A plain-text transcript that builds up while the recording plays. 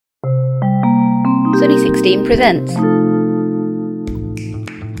Sunny16 presents.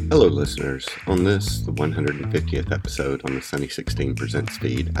 Hello listeners, on the 150th episode on the Sunny16 Presents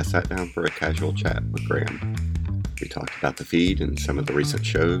feed, I sat down for a casual chat with Graham. We talked about the feed and some of the recent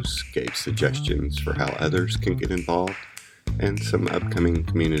shows, gave suggestions for how others can get involved, and some upcoming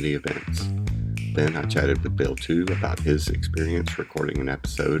community events. Then I chatted with Bill Thoo about his experience recording an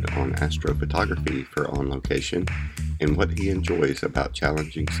episode on astrophotography for On Location, and what he enjoys about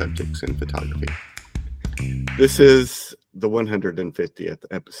challenging subjects in photography. This is the 150th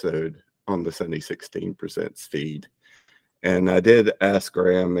episode on the Sunny16 Presents feed. And I did ask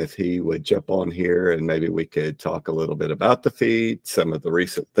Graham if he would jump on here and maybe we could talk a little bit about the feed, some of the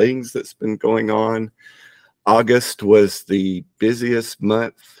recent things that's been going on. August was the busiest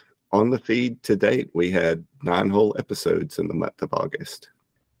month on the feed to date. We had 9 whole episodes in the month of August.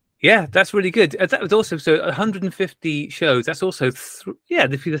 Yeah, that's really good. That was also, so 150 shows. That's also,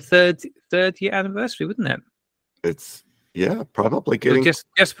 that'd be the third year anniversary, wouldn't it? It's, probably getting just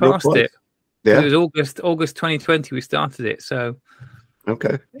past it. Yeah. It was August 2020 we started it, so.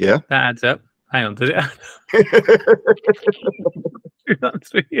 Okay, yeah. That adds up. Hang on, did it? That's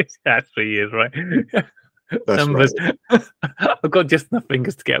 3 years. Yeah, 3 years, right? That's Numbers. Right. I've got just enough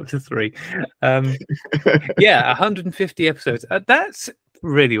fingers to get up to 3. 150 episodes. That's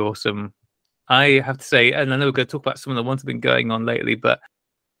really awesome. I have to say, and I know we're going to talk about some of the ones that have been going on lately, but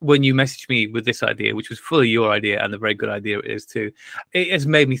when you messaged me with this idea, which was fully your idea and a very good idea it is too, it has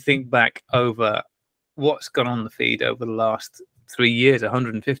made me think back over what's gone on the feed over the last 3 years,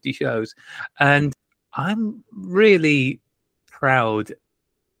 150 shows. And I'm really proud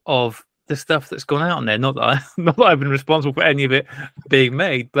of the stuff that's gone out on there. Not that I've been responsible for any of it being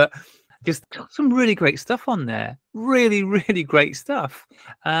made, but just some really great stuff on there. Really, really great stuff.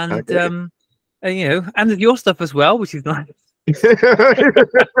 And, okay. And your stuff as well, which is nice.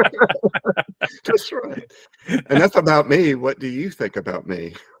 That's right. Enough about me. What do you think about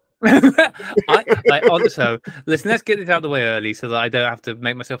me? So listen, let's get this out of the way early so that I don't have to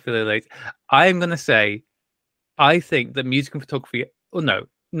make myself feel late. I'm going to say, I think that music and photography,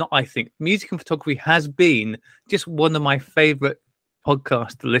 music and photography has been just one of my favorite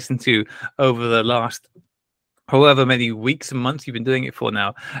podcasts to listen to over the last however many weeks and months you've been doing it for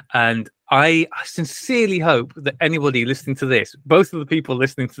now. And I sincerely hope that anybody listening to this, both of the people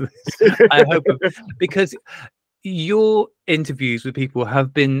listening to this, I hope, because your interviews with people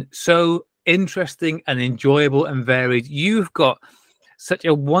have been so interesting and enjoyable and varied. You've got such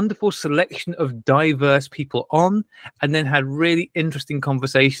a wonderful selection of diverse people on, and then had really interesting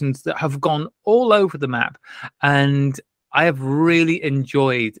conversations that have gone all over the map. And I have really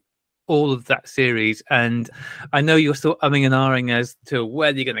enjoyed all of that series, and I know you're still umming and ahhing as to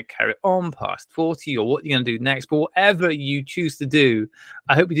whether you're going to carry it on past 40 or what you're going to do next. But whatever you choose to do,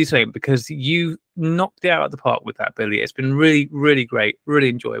 I hope you do something, because you knocked it out of the park with that, Billy. It's been really, really great, really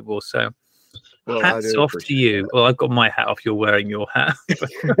enjoyable. So hats off to you. Well, I've got my hat off. You're wearing your hat.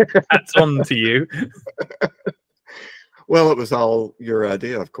 Hats on to you. Well, it was all your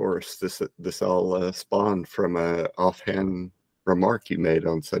idea, of course. This all spawned from an offhand remark you made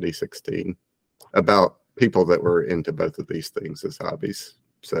on Sunny16 about people that were into both of these things as hobbies.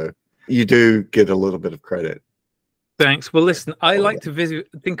 So you do get a little bit of credit. Thanks. Well, listen, I like to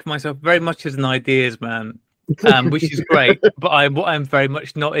think of myself very much as an ideas man, which is great. But what I'm very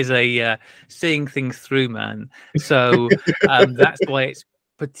much not is a seeing things through man. So that's why it's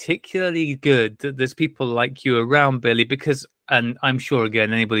particularly good that there's people like you around, Billy, because, and I'm sure,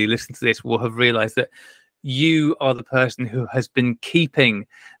 again, anybody listening to this will have realized that you are the person who has been keeping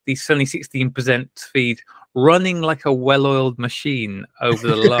the Sunny16 Presents feed running like a well-oiled machine over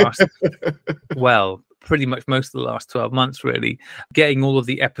the last, pretty much most of the last 12 months, really, getting all of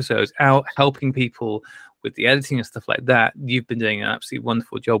the episodes out, helping people with the editing and stuff like that. You've been doing an absolutely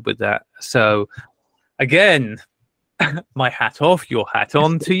wonderful job with that. So, again, my hat off, your hat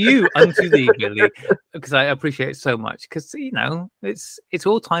on to you, unto thee, Billy, because I appreciate it so much. Because it's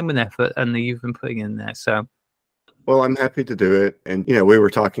all time and effort, and you've been putting in there. So, well, I'm happy to do it. And we were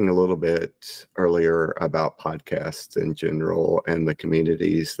talking a little bit earlier about podcasts in general and the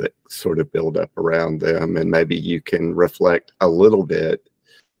communities that sort of build up around them, and maybe you can reflect a little bit.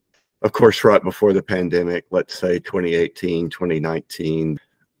 Of course, right before the pandemic, let's say 2018, 2019.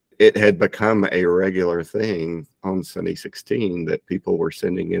 It had become a regular thing on Sunny16 that people were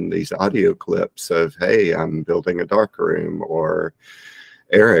sending in these audio clips of, hey, I'm building a darkroom, or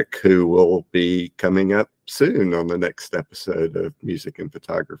Eric, who will be coming up soon on the next episode of Music and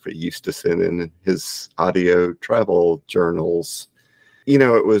Photography, used to send in his audio travel journals.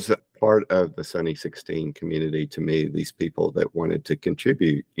 It was part of the Sunny16 community to me, these people that wanted to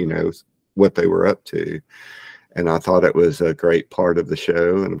contribute, what they were up to. And I thought it was a great part of the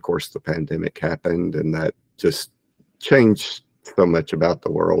show. And of course, the pandemic happened, and that just changed so much about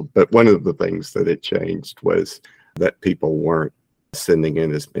the world. But one of the things that it changed was that people weren't sending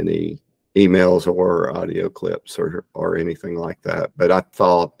in as many emails or audio clips or anything like that. But I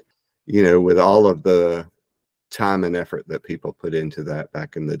thought, you know, with all of the time and effort that people put into that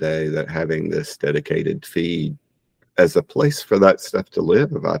back in the day, that having this dedicated feed as a place for that stuff to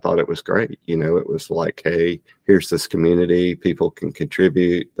live, I thought it was great. You know, it was like, hey, here's this community, people can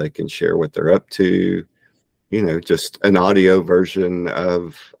contribute, they can share what they're up to, you know, just an audio version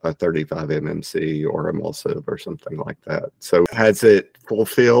of a 35 mmC or emulsive or something like that. So has it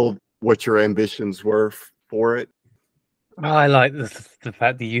fulfilled what your ambitions were for it? Oh, I like the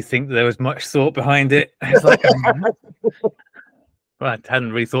fact that you think there was much thought behind it. It's like, well, I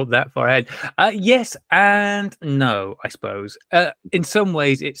hadn't really thought that far ahead. Yes and no, I suppose. In some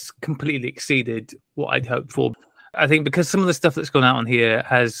ways, it's completely exceeded what I'd hoped for. I think because some of the stuff that's gone out on here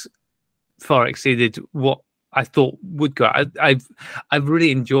has far exceeded what I thought would go. I've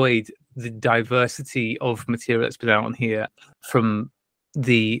really enjoyed the diversity of material that's been out on here, from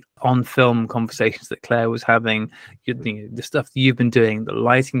the on-film conversations that Claire was having, the stuff that you've been doing, the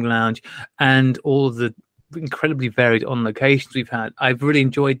lighting lounge, and all of the incredibly varied on locations we've had. I've really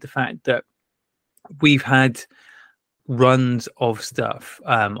enjoyed the fact that we've had runs of stuff,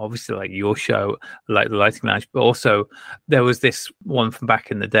 obviously like your show, like the lighting lounge, but also there was this one from back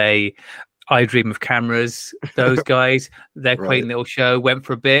in the day, I Dream of Cameras. Those guys, their quaint little show went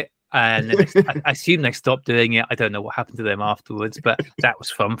for a bit, and then I assume they stopped doing it. I don't know what happened to them afterwards, but that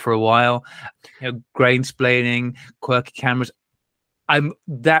was fun for a while. You know, grain-splaining, quirky cameras.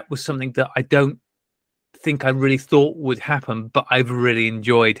 That was something that I don't think I really thought would happen, but I've really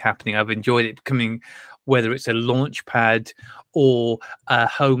enjoyed happening. I've enjoyed it becoming, whether it's a launch pad or a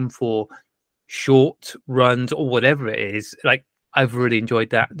home for short runs or whatever it is. Like, I've really enjoyed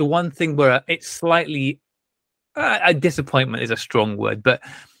that. The one thing where it's slightly a disappointment is a strong word, but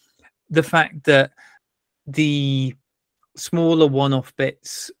the fact that the smaller one-off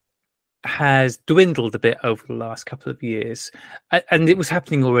bits has dwindled a bit over the last couple of years, and it was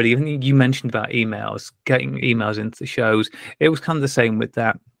happening already. I think you mentioned about emails, getting emails into the shows. It was kind of the same with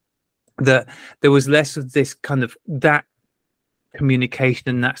that there was less of this kind of that communication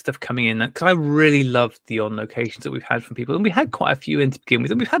and that stuff coming in, because I really loved the on locations that we've had from people, and we had quite a few in to begin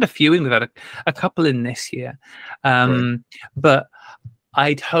with, and we've had a few in. We've had a couple in this year, but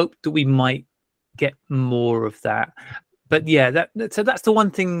I'd hoped that we might get more of that. But yeah, so that's the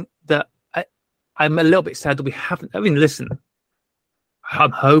one thing that I'm a little bit sad that we haven't. I mean, listen,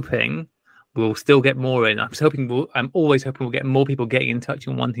 I'm hoping we'll still get more in. I'm always hoping we'll get more people getting in touch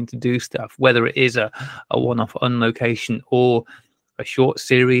and wanting to do stuff, whether it is a one-off on location or a short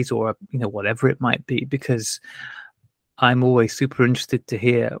series or whatever it might be, because I'm always super interested to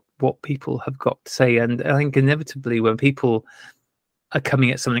hear what people have got to say. And I think inevitably when people are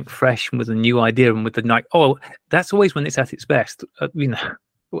coming at something fresh and with a new idea and with the night, that's always when it's at its best,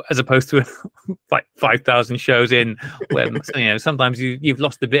 as opposed to like 5,000 shows in where sometimes you've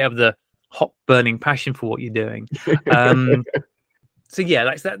lost a bit of the hot burning passion for what you're doing. So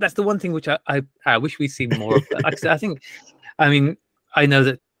yeah, that's the one thing which I wish we'd seen more of. Like I think, I know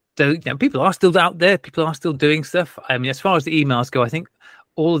that people are still out there, people are still doing stuff. I mean, as far as the emails go, I think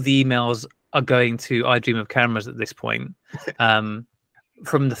all of the emails are going to I Dream of Cameras at this point.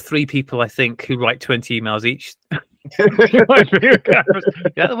 From the 3 people I think who write 20 emails each.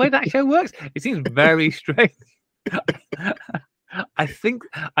 Yeah, the way that show works, it seems very strange. I think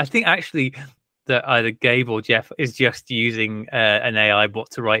actually that either Gabe or Jeff is just using an AI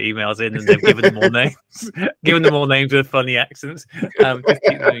bot to write emails in, and they've given them all names with funny accents. Just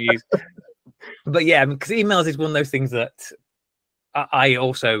keep them amused. But yeah, because emails is one of those things that I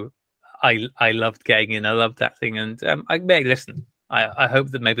loved getting in. I loved that thing, and I hope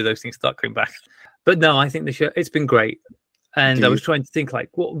that maybe those things start coming back. But no, I think the show, it's been great. And I was trying to think like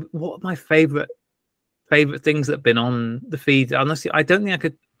what are my favorite things that have been on the feed. Honestly, I don't think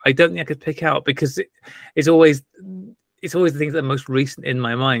I could pick out, because it's always the things that are most recent in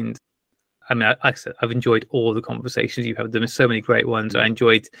my mind. I mean, like I said, I've enjoyed all the conversations you've had. There are so many great ones. I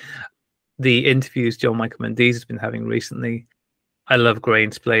enjoyed the interviews John Michael Mendes has been having recently. I love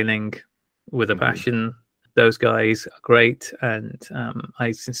grain-splaining with a passion. Those guys are great, and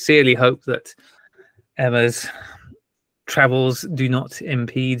I sincerely hope that Emma's travels do not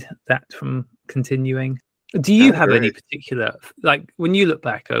impede that from continuing. Do you have any particular, like when you look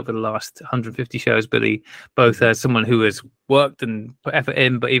back over the last 150 shows, Billy, both as someone who has worked and put effort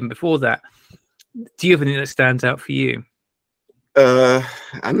in, but even before that, do you have anything that stands out for you?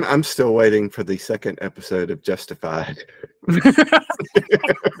 I'm still waiting for the second episode of Justified.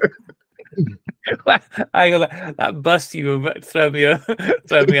 I got that bust you throw me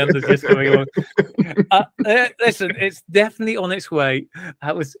under just coming on. Listen, it's definitely on its way.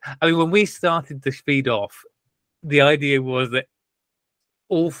 I mean, when we started this feed off, the idea was that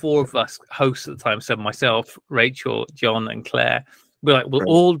all four of us hosts at the time, so myself, Rachel, John, and Claire, we'll Right.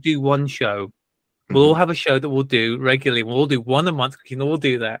 all do one show. We'll all have a show that we'll do regularly. We'll all do one a month. We can all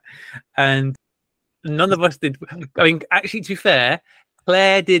do that. And none of us did. I mean, actually, to be fair,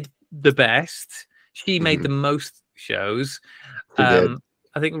 Claire did the best. She made the most shows. She did.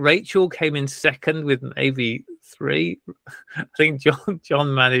 I think Rachel came in second with maybe 3. I think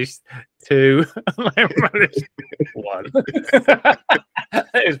John managed 2. I managed 1.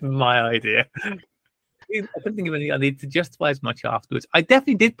 That was my idea. I don't think of anything I need to justify as much afterwards. I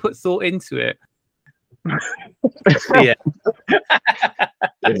definitely did put thought into it. Yeah.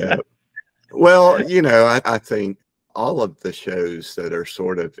 Yeah. Well, I think all of the shows that are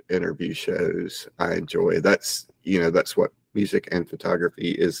sort of interview shows, I enjoy. That's what music and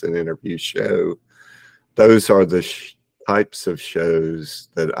photography is, an interview show. Those are the types of shows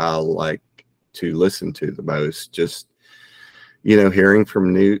that I like to listen to the most. Just, hearing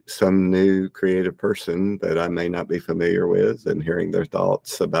from some new creative person that I may not be familiar with and hearing their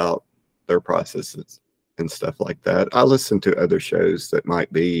thoughts about their processes and stuff like that. I listen to other shows that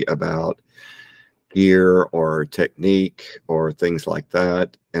might be about gear or technique or things like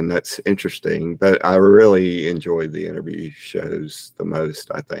that, and that's interesting, but I really enjoy the interview shows the most,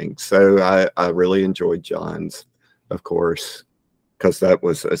 I think. So I really enjoyed John's, of course, because that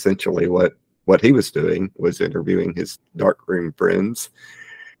was essentially what he was doing, was interviewing his darkroom friends.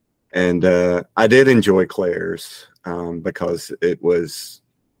 And I did enjoy Claire's because it was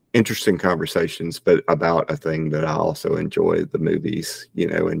interesting conversations, but about a thing that I also enjoy, the movies,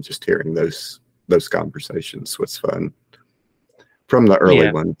 and just hearing those conversations was fun from the early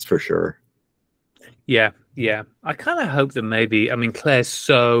ones, for sure. Yeah. I kind of hope that maybe, I mean, Claire's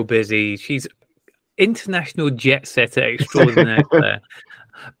so busy. She's international jet setter extraordinaire, Claire.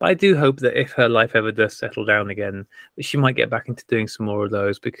 But I do hope that if her life ever does settle down again, that she might get back into doing some more of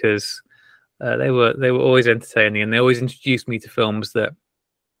those, because they were always entertaining, and they always introduced me to films that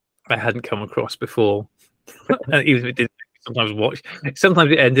I hadn't come across before. Even if it did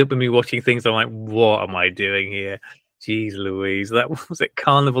sometimes it ended up with me watching things I'm like, what am I doing here? Jeez Louise. That was it,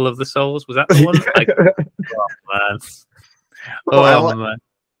 Carnival of the Souls? Was that the one? Man.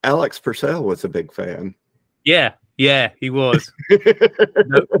 Alex Purcell was a big fan. Yeah, he was.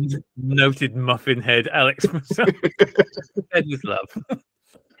 Noted muffin head Alex Purcell. Head with love.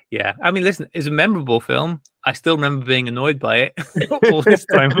 Yeah, I mean, listen, it's a memorable film. I still remember being annoyed by it all this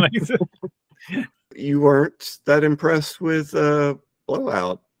time later. You weren't that impressed with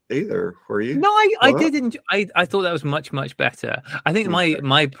Blowout either, were you? No, I didn't. I thought that was much, much better. I think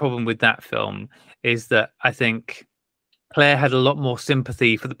my problem with that film is that I think Claire had a lot more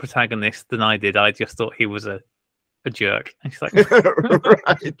sympathy for the protagonist than I did. I just thought he was a jerk. And she's like,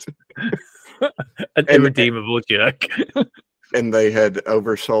 right. An irredeemable jerk. And they had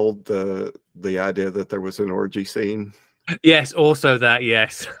oversold the idea that there was an orgy scene. Yes, also that,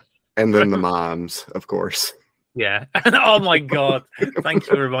 yes. And then the mimes, of course. Yeah. Oh my God. Thank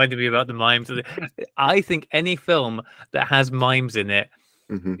you for reminding me about the mimes. I think any film that has mimes in it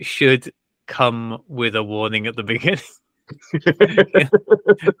should come with a warning at the beginning.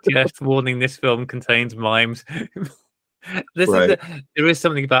 Just warning, this film contains mimes. There is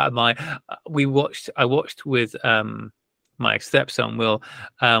something about a mime. I watched with my stepson Will.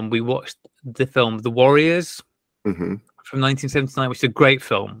 We watched the film The Warriors from 1979, which is a great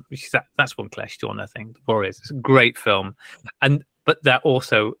film. That's one Clash Dawn, I think. The Warriors. It's a great film, but that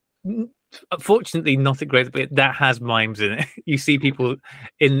also, unfortunately, not a great. But that has mimes in it. You see people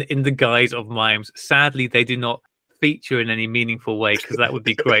in the guise of mimes. Sadly, they do not feature in any meaningful way, because that would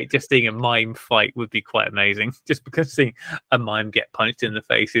be great. Just seeing a mime fight would be quite amazing. Just because seeing a mime get punched in the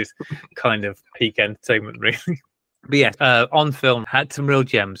face is kind of peak entertainment, really. But yes, on film, had some real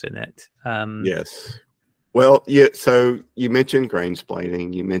gems in it. Yes. Well, yeah. So you mentioned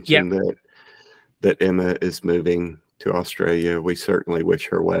Grainsplaining. You mentioned that Emma is moving to Australia. We certainly wish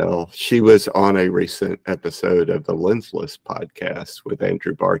her well. She was on a recent episode of the Lensless podcast with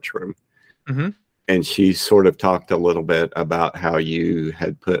Andrew Bartram. And she sort of talked a little bit about how you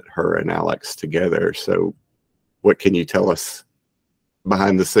had put her and Alex together. So what can you tell us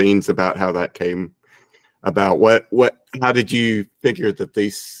behind the scenes about how that came about? How did you figure that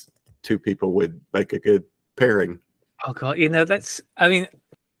these two people would make a good pairing? Oh God, I think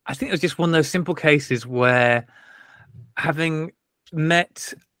it was just one of those simple cases where having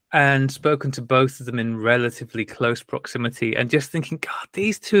met and spoken to both of them in relatively close proximity, and just thinking, God,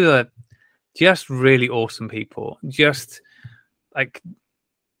 these two are just really awesome people. Just like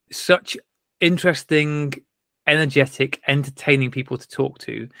such interesting, energetic, entertaining people to talk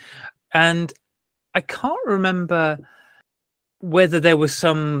to. And I can't remember whether there was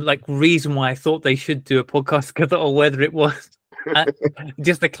some like reason why I thought they should do a podcast together, or whether it was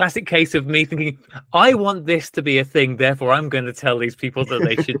just a classic case of me thinking, I want this to be a thing, therefore I'm going to tell these people that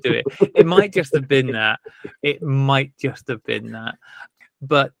they should do it. It might just have been that.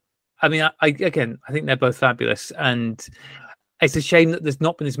 But I mean, I think they're both fabulous, and it's a shame that there's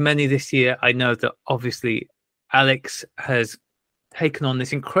not been as many this year. I know that obviously Alex has taken on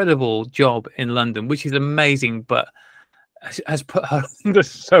this incredible job in London, which is amazing, but has put her under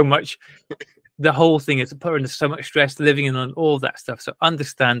so much. The whole thing is put her under so much stress, living in on all that stuff. So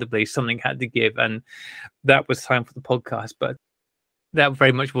understandably, something had to give, and that was time for the podcast. But that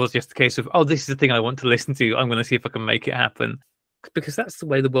very much was just a case of, oh, this is the thing I want to listen to. I'm going to see if I can make it happen, because that's the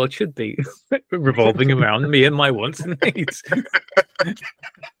way the world should be, revolving around me and my wants and needs.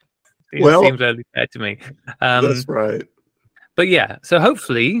 It seems only fair to me. That's right. But yeah, so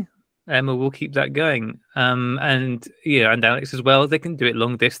hopefully Emma will keep that going. And Alex as well. They can do it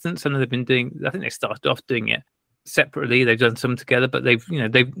long distance. I know they've been doing. I think they started off doing it separately. They've done some together, but they've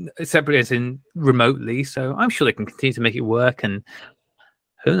separately as in remotely. So I'm sure they can continue to make it work. And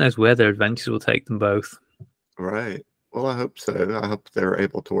who knows where their adventures will take them both. Right. Well, I hope so. I hope they're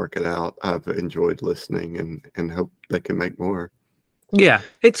able to work it out. I've enjoyed listening and hope they can make more. Yeah,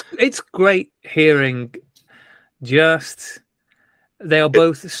 it's great hearing. They are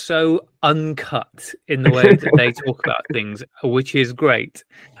both so uncut in the way that they talk about things, which is great.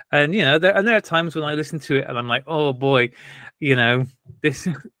 And there are times when I listen to it and I'm like, oh boy, this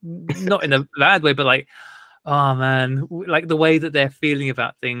not in a bad way, but like, oh man, like the way that they're feeling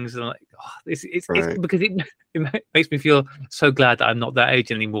about things, and like, oh, it's because it makes me feel so glad that I'm not that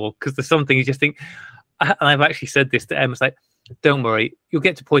age anymore. Because there's something you just think, and I've actually said this to Emma, it's like, don't worry, you'll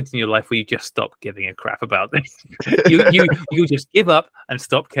get to a point in your life where you just stop giving a crap about this. you just give up and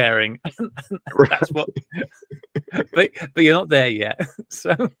stop caring. That's what. But you're not there yet,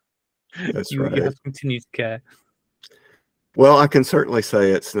 so you have to continue to care. Well, I can certainly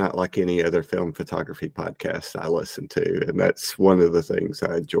say it's not like any other film photography podcast I listen to, and that's one of the things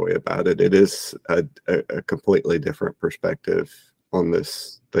I enjoy about it. It is a completely different perspective on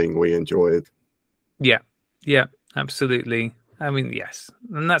this thing we enjoy. Yeah, absolutely. I mean, yes,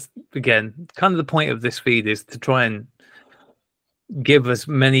 and that's again kind of the point of this feed, is to try and give as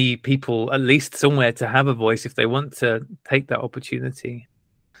many people at least somewhere to have a voice if they want to take that opportunity.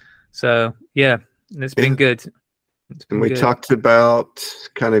 So yeah, it's been good. And we talked about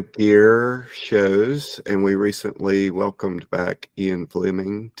kind of gear shows, and we recently welcomed back Ian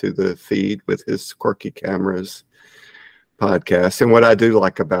Fleming to the feed with his Quirky Cameras podcast. And what I do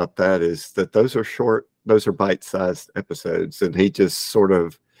like about that is that those are short, those are bite-sized episodes, and he just sort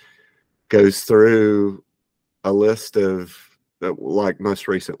of goes through a list of, like most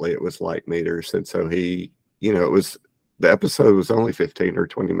recently it was light meters. And so he, the episode was only 15 or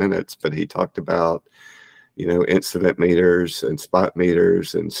 20 minutes, but he talked about incident meters and spot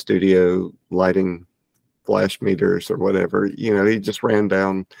meters and studio lighting flash meters or whatever. He just ran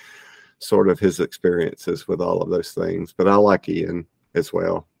down sort of his experiences with all of those things. But I like Ian as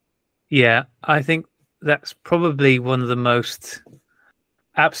well. Yeah, I think that's probably one of the most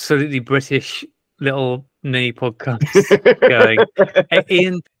absolutely British little mini podcasts going.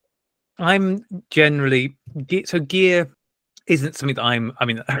 Ian, I'm generally, so gear isn't something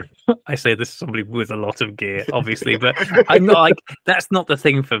that I say this is somebody with a lot of gear, obviously, but I'm not like, that's not the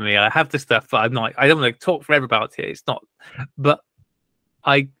thing for me. I have the stuff, but I'm not, I don't want to talk forever about it. It's not, but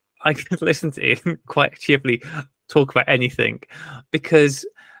I can listen to it quite cheerfully talk about anything, because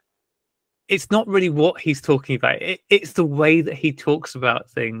it's not really what he's talking about. It's the way that he talks about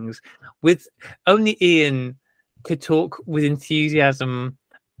things. With only Ian could talk with enthusiasm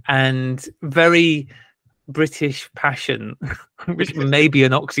and very British passion, which may be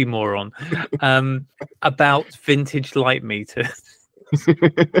an oxymoron, about vintage light meters.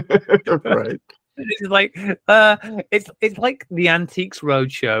 Right. It's like it's like the Antiques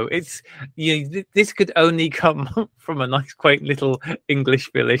Roadshow. It's this could only come from a nice, quaint little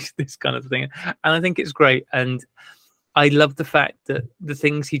English village. This kind of thing, and I think it's great. And I love the fact that the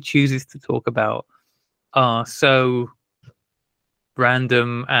things he chooses to talk about are so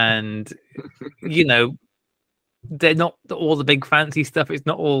random, and they're not all the big fancy stuff. It's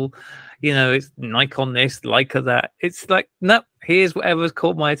not all, it's Nikon this, Leica that. It's like, no, here's whatever's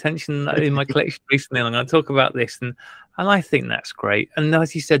caught my attention in my collection recently, and I'm going to talk about this. And And I think that's great. And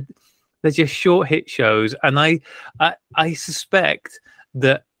as you said, they're just short hit shows. And I suspect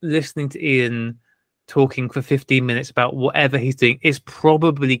that listening to Ian talking for 15 minutes about whatever he's doing is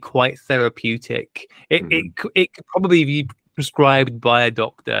probably quite therapeutic. It could probably be prescribed by a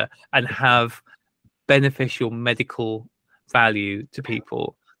doctor and have beneficial medical value to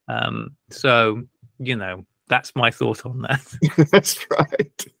people. So, that's my thought on that. That's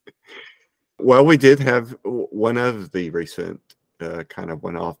right. Well, we did have one of the recent kind of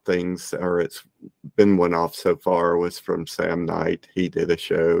one-off things, or it's been one-off so far, was from Sam Knight. He did a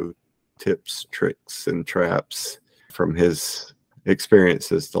show, Tips, Tricks, and Traps, from his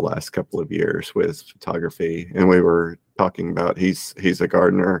experiences the last couple of years with photography. And we were talking about he's a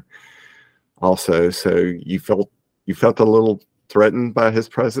gardener also, so you felt a little threatened by his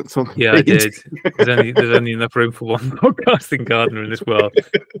presence on the feed? I did. There's only enough room for one podcasting gardener in this world.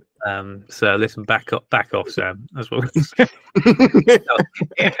 So listen, back off, Sam. That's what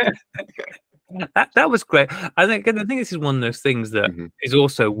that was great. I think this is one of those things that is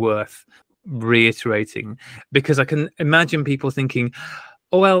also worth reiterating, because I can imagine people thinking,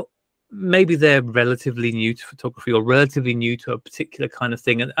 oh, well, maybe they're relatively new to photography or relatively new to a particular kind of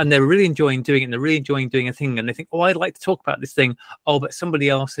thing, and they're really enjoying doing it, and they're really enjoying doing a thing, and they think, oh, I'd like to talk about this thing. Oh, but somebody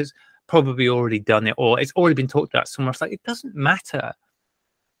else has probably already done it, or it's already been talked about somewhere. It's like, it doesn't matter.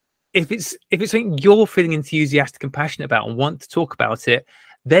 If it's something you're feeling enthusiastic and passionate about and want to talk about it,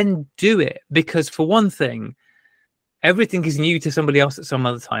 then do it. Because for one thing, everything is new to somebody else at some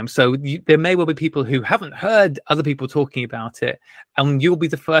other time. So there may well be people who haven't heard other people talking about it, and you'll be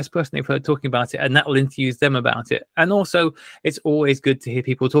the first person they've heard talking about it, and that will enthuse them about it. And also, it's always good to hear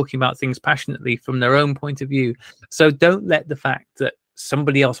people talking about things passionately from their own point of view. So don't let the fact that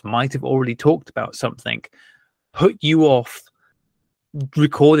somebody else might have already talked about something put you off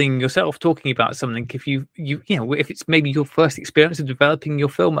recording yourself talking about something. If if it's maybe your first experience of developing your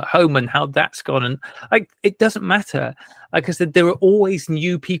film at home and how that's gone, and it doesn't matter. Like I said, there are always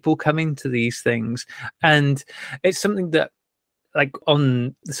new people coming to these things, and it's something that, like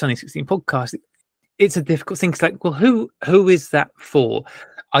on the Sunny 16 podcast, it's a difficult thing. It's like, well, who is that for?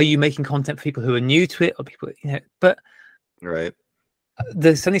 Are you making content for people who are new to it, or people, but right.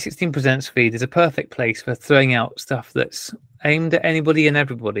 The Sunny 16 Presents feed is a perfect place for throwing out stuff that's aimed at anybody and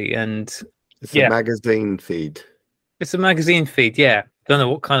everybody. And it's a magazine feed. It's a magazine feed, yeah. Don't know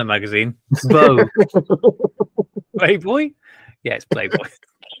what kind of magazine. Vogue. Playboy? Yeah, it's Playboy.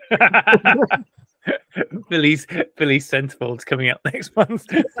 Billy's Centerfold's coming out next month.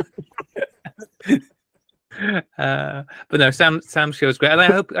 But no, Sam's show is great.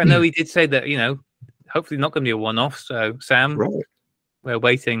 And I know he did say that, hopefully not going to be a one-off. So Sam, right. We're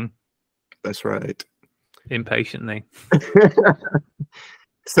waiting. That's right. Impatiently.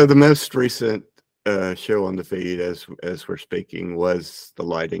 So the most recent show on the feed, as we're speaking, was the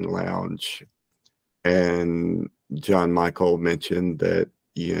Lighting Lounge, and John Michael mentioned that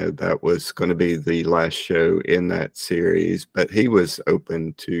that was going to be the last show in that series, but he was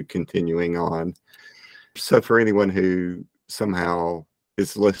open to continuing on. So for anyone who somehow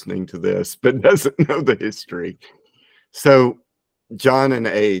is listening to this but doesn't know the history, so John and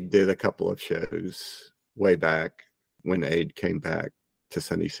Aid did a couple of shows way back when Aid came back to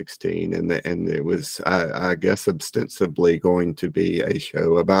Sunny 16, and it was, I guess, ostensibly going to be a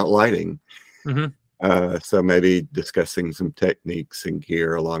show about lighting. So maybe discussing some techniques and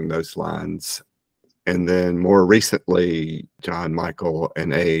gear along those lines. And then more recently, John Michael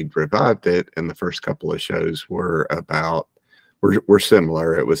and Aid revived it, and the first couple of shows were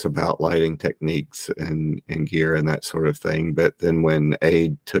similar. It was about lighting techniques and gear and that sort of thing. But then when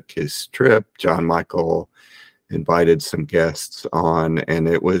Aid took his trip, John Michael invited some guests on, and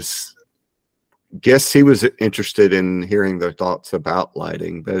he was interested in hearing their thoughts about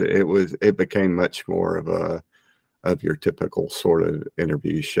lighting, but it became much more of your typical sort of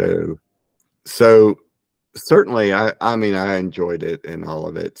interview show. So certainly, I enjoyed it in all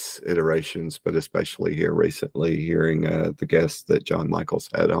of its iterations, but especially here recently, hearing the guests that John Michaels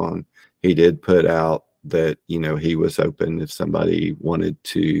had on. He did put out that he was open if somebody wanted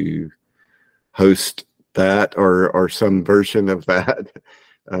to host that or some version of that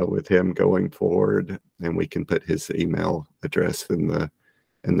with him going forward, and we can put his email address in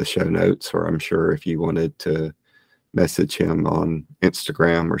the show notes, or I'm sure if you wanted to message him on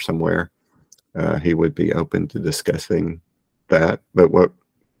Instagram or somewhere, he would be open to discussing that. But what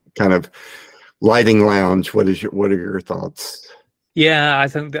kind of Lighting Lounge, what are your thoughts? Yeah, I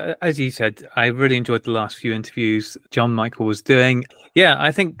think that, as you said, I really enjoyed the last few interviews John Michael was doing. Yeah,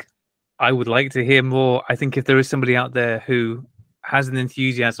 I think I would like to hear more. I think if there is somebody out there who has an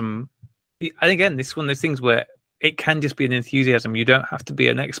enthusiasm, and again, this is one of those things where it can just be an enthusiasm. You don't have to be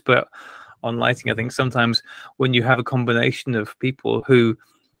an expert on lighting. I think sometimes when you have a combination of people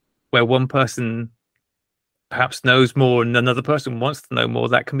where one person perhaps knows more and another person wants to know more,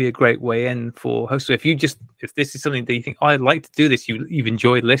 that can be a great way in for hosts. So if this is something that you think, oh, I'd like to do this, you've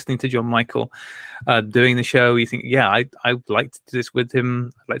enjoyed listening to John Michael doing the show, you think, yeah, I'd like to do this with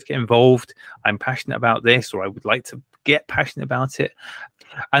him, I'd like to get involved, I'm passionate about this, or I would like to get passionate about it.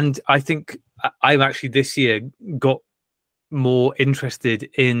 And I think I've actually this year got more interested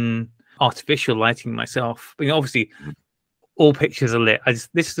in artificial lighting myself. I mean, obviously all pictures are lit.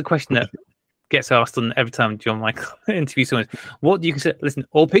 This is a question that gets asked on every time John Michael interviews someone. What do you consider? Listen,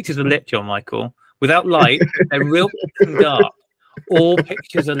 all pictures are lit, John Michael. Without light, they're real dark. All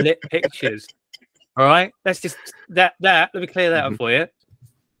pictures are lit pictures. All right, let's just that. Let me clear that up for you.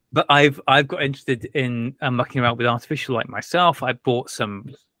 But I've got interested in mucking around with artificial light myself. I bought some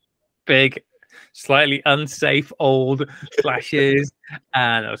big, slightly unsafe old flashes,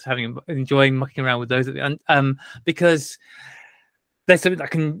 and I was enjoying mucking around with those because there's something that I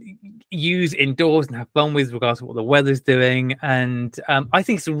can use indoors and have fun with, regardless of what the weather's doing. And I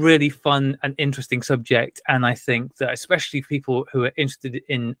think it's a really fun and interesting subject. And I think that especially people who are interested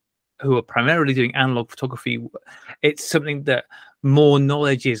in, who are primarily doing analog photography, it's something that more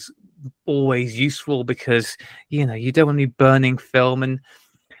knowledge is always useful, because you don't want to be burning film, and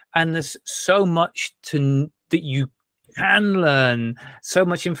there's so much that you can learn, so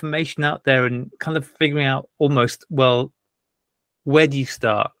much information out there, and kind of figuring out almost, well, where do you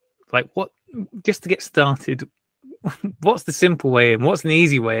start? Like, what, just to get started, what's the simple way in? What's an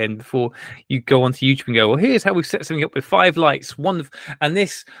easy way in before you go onto YouTube and go, well, here's how we set something up with 5 lights, and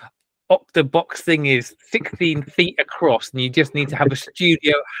this octabox thing is 16 feet across, and you just need to have a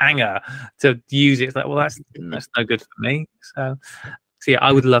studio hanger to use it. It's like, well, that's no good for me. So yeah,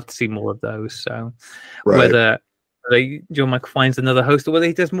 I would love to see more of those. So whether John Michael finds another host or whether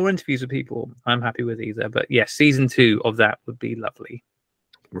he does more interviews with people, I'm happy with either. But yeah, season 2 of that would be lovely.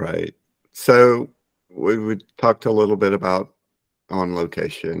 Right. So we talked a little bit about On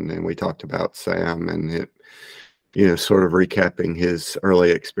Location, and we talked about Sam and it, sort of recapping his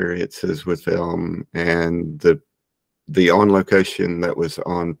early experiences with film, and the On Location that was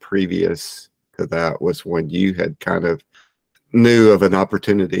on previous to that was when you had kind of knew of an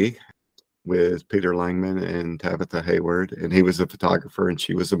opportunity with Peter Langman and Tabitha Hayward, and he was a photographer and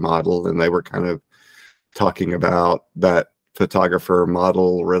she was a model, and they were kind of talking about that photographer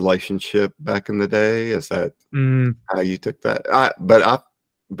model relationship back in the day. Is that how you took that?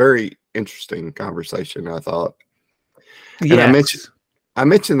 Very interesting conversation, I thought. Yes. And I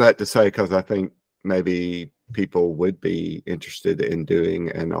mentioned that to say, because I think maybe people would be interested in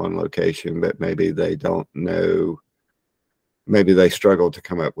doing an On Location, but maybe they don't know. Maybe they struggle to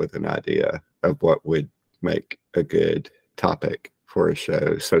come up with an idea of what would make a good topic for a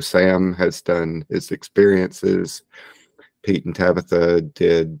show. So Sam has done his experiences. Pete and Tabitha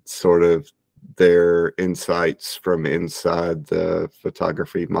did sort of their insights from inside the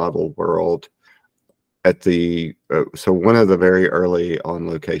photography model world. So one of the very early On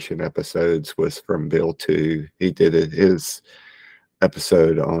Location episodes was from Bill Thoo. He did his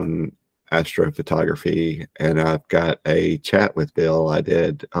episode on astrophotography, and I've got a chat with Bill I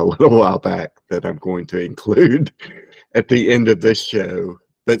did a little while back that I'm going to include at the end of this show.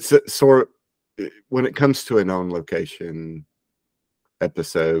 But when it comes to an On Location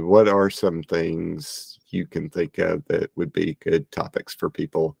episode, what are some things you can think of that would be good topics for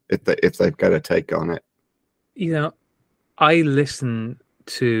people if they've got a take on it? I listen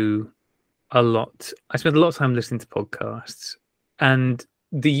to a lot. I spend a lot of time listening to podcasts, and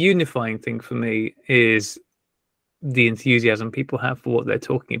the unifying thing for me is the enthusiasm people have for what they're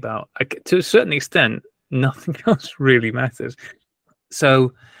talking about. To a certain extent, nothing else really matters.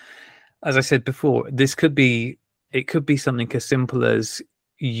 So, as I said before, it could be something as simple as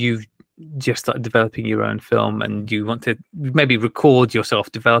you've just started developing your own film and you want to maybe record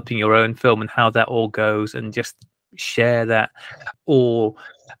yourself developing your own film and how that all goes and just share that. Or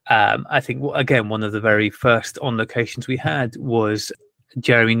I think, again, one of the very first On Locations we had was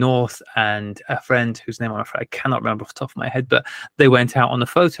Jeremy North and a friend whose name I cannot remember off the top of my head, but they went out on a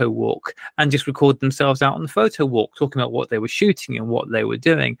photo walk and just recorded themselves out on the photo walk, talking about what they were shooting and what they were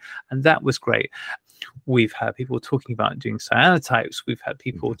doing. And that was great. We've had people talking about doing cyanotypes. We've had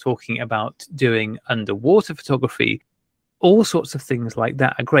people talking about doing underwater photography. All sorts of things like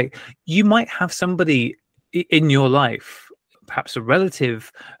that are great. You might have somebody in your life, perhaps a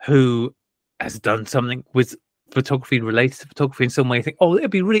relative, who has done something with photography, related to photography in some way. You think, oh, it'd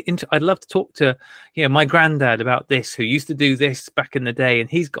be really interesting. I'd love to talk to my granddad about this, who used to do this back in the day, and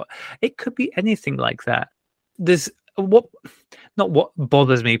he's got, it could be anything like that. there's what not what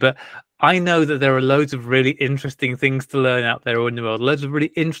bothers me, but I know that there are loads of really interesting things to learn out there in the world, loads of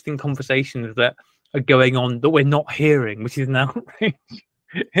really interesting conversations that are going on that we're not hearing, which is an outrage.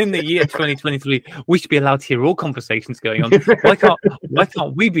 In the year 2023, we should be allowed to hear all conversations going on. Why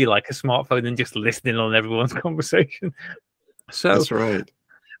can't we be like a smartphone and just listening on everyone's conversation? So That's right.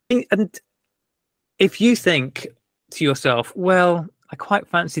 And if you think to yourself, well, I quite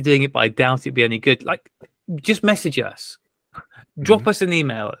fancy doing it, but I doubt it'd be any good, like, just message us. Drop us an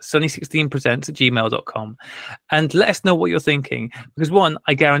email at sunny16presents@gmail.com and let us know what you're thinking. Because one,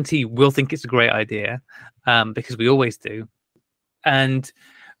 I guarantee we'll think it's a great idea, because we always do. And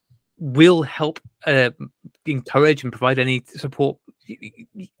we'll help encourage and provide any support.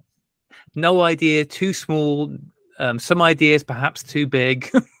 No idea too small. Some ideas perhaps too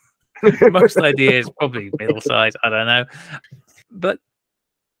big. Most ideas probably middle size. I don't know. But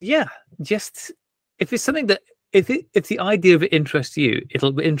yeah, just if it's something that if the idea of it interests you,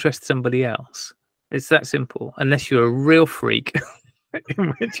 it'll interest somebody else. It's that simple. Unless you're a real freak,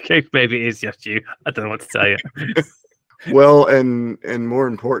 in which case maybe it is just you. I don't know what to tell you. Well, and more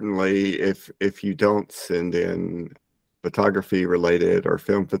importantly, if you don't send in photography related or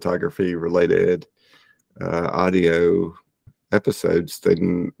film photography related audio episodes,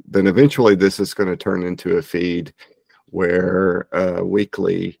 then eventually this is going to turn into a feed where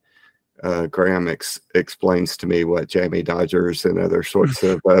weekly Graham explains to me what Jamie Dodgers and other sorts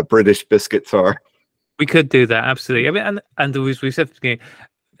of British biscuits are. We could do that, absolutely. I mean, and as we said at the beginning,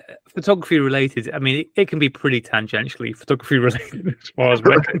 photography related. I mean, it can be pretty tangentially photography related as far as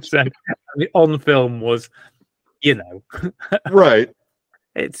we're concerned. I mean, on film was, right.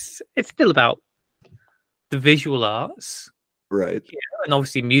 It's still about the visual arts, right? And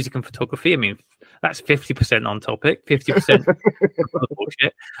obviously music and photography. I mean, that's 50% on topic, 50%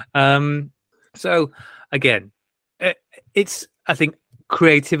 bullshit. So again, it's I think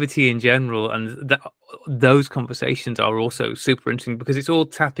creativity in general, and those conversations are also super interesting because it's all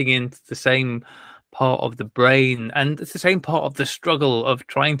tapping into the same part of the brain, and it's the same part of the struggle of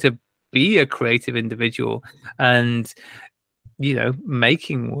trying to be a creative individual and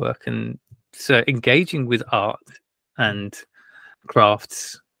making work, and so engaging with art and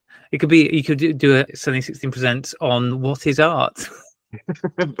crafts. It could be you could do a Sunny 16 Presents on what is art.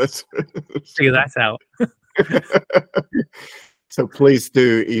 Figure that out. So please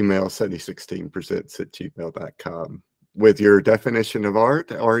do email sunny16presents@gmail.com with your definition of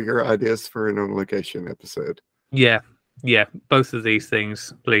art or your ideas for an on location episode. Yeah, both of these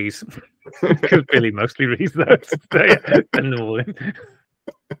things, please. Because Billy mostly reads those. So yeah, send them all in.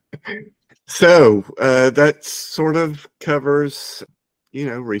 So that sort of covers,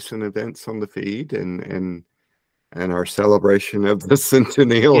 recent events on the feed and our celebration of the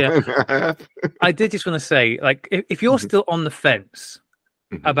centennial and a half. I did just want to say, like, if you're still on the fence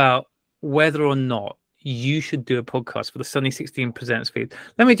about whether or not you should do a podcast for the Sunny 16 Presents feed,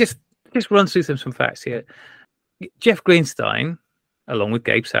 let me just run through some facts here. Jeff Greenstein, along with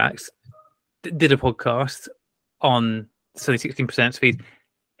Gabe Sachs, did a podcast on Sunny 16 Presents feed.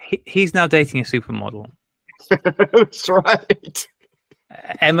 He's now dating a supermodel. That's right.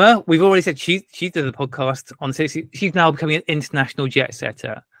 Emma, we've already said she did a podcast on. She's now becoming an international jet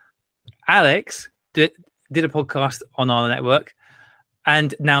setter. Alex did a podcast on our network,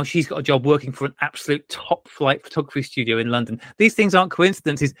 and now she's got a job working for an absolute top flight photography studio in London. These things aren't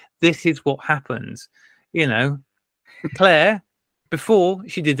coincidences. This is what happens. Claire, before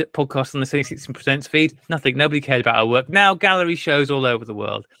she did a podcast on the Sunny 16 Presents feed, nobody cared about her work. Now gallery shows all over the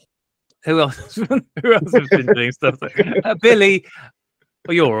world. Who else? Who else has been doing stuff? Billy.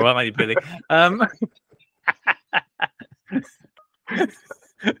 Well, you're all right, aren't you, Billy?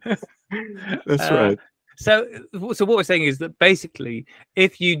 That's right. So what we're saying is that basically,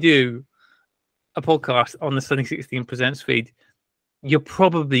 if you do a podcast on the Sunny 16 Presents feed, you're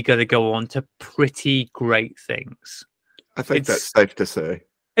probably going to go on to pretty great things. I think that's safe to say.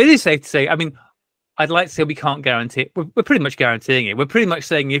 It is safe to say. I mean, I'd like to say we can't guarantee it. We're pretty much guaranteeing it. We're pretty much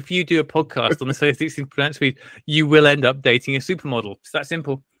saying if you do a podcast on the Sunny 16 Presents feed, you will end up dating a supermodel. It's that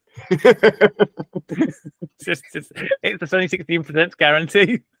simple. it's the Sunny 16 Presents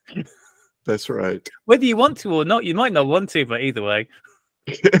guarantee. That's right. Whether you want to or not, you might not want to, but either way.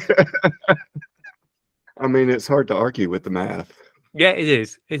 I mean, it's hard to argue with the math. Yeah, it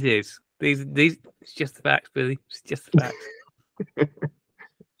is. It is. These it's just the facts, Billy. It's just the facts.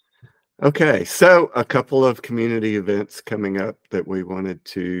 Okay, so a couple of community events coming up that we wanted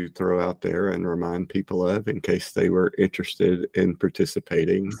to throw out there and remind people of in case they were interested in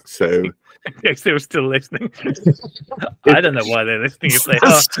participating. So, In case they were still listening. I don't know why they're listening if they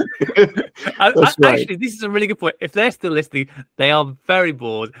are. That's right. Actually, this is a really good point. If they're still listening, they are very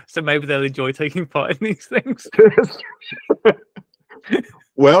bored, so maybe they'll enjoy taking part in these things.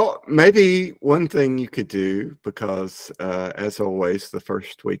 Well, maybe one thing you could do, because as always, the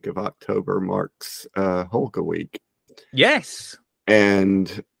first week of October marks Holga Week. Yes.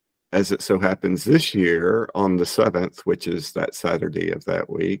 And as it so happens this year, on the 7th, which is that Saturday of that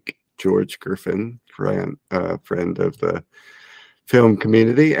week, George Griffin, friend of the film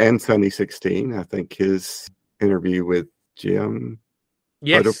community and Sunny 16, I think his interview with Jim.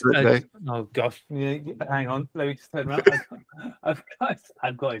 Yes. Oh gosh, hang on. Let me just turn around. I've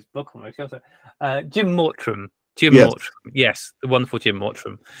got his book on my shelf. Jim Mortram. Mortram. Yes, the wonderful Jim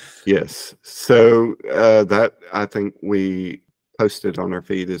Mortram. Yes. So that I think we posted on our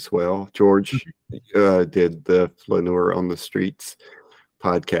feed as well. George did the Flaneur on the Streets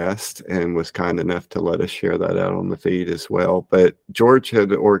podcast and was kind enough to let us share that out on the feed as well. But George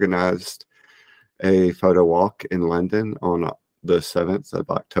had organized a photo walk in London on the 7th of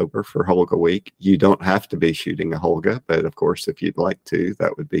October for Holga Week. You don't have to be shooting a Holga, but of course, if you'd like to,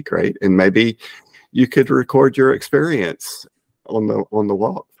 that would be great. And maybe you could record your experience on the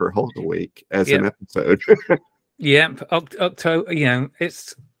walk for Holga Week as an episode. Yeah, October. You know,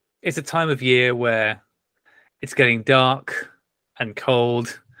 it's a time of year where it's getting dark and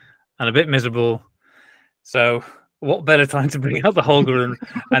cold and a bit miserable. So, what better time to bring out the Holga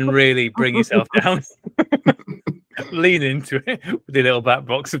and really bring yourself down? Lean into it with a little back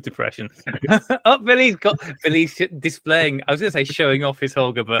box of depression. Billy's displaying. I was going to say showing off his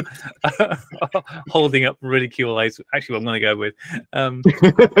Holga, but holding up ridicule eyes. Actually, what I'm going to go with.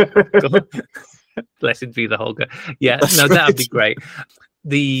 Blessed be the Holga. Yeah, no, that'd be great.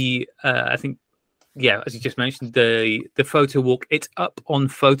 I think. Yeah, as you just mentioned, the photo walk, it's up on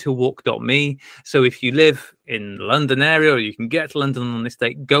photowalk.me. So if you live in the London area or you can get to London on this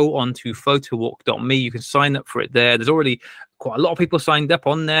date, go on to photowalk.me. You can sign up for it there. There's already quite a lot of people signed up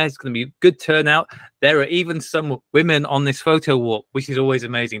on there. It's going to be a good turnout. There are even some women on this photo walk, which is always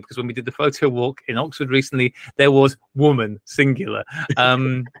amazing because when we did the photo walk in Oxford recently, there was woman, singular.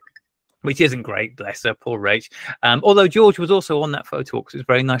 Which isn't great, bless her, poor Rach. Although George was also on that photo walk, so it was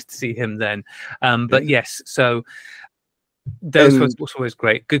very nice to see him then. But yes, so those photo walks are always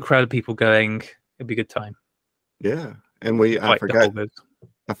great. Good crowd of people going. It'd be a good time. Yeah, and I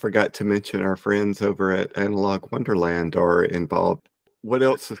forgot to mention our friends over at Analog Wonderland are involved. What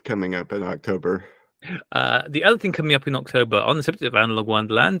else is coming up in October? The other thing coming up in October on the subject of Analog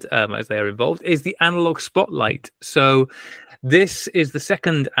Wonderland, as they are involved, is the Analog Spotlight. So this is the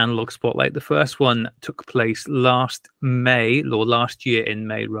second Analog Spotlight. The first one took place last year in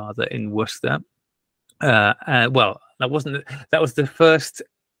May, rather, in Worcester. Well, that was the first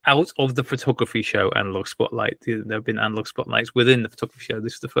out of the photography show Analog Spotlight. There have been Analog Spotlights within the photography show.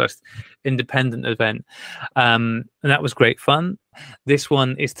 This is the first independent event, and that was great fun. This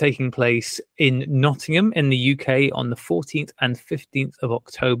one is taking place in Nottingham in the UK on the 14th and 15th of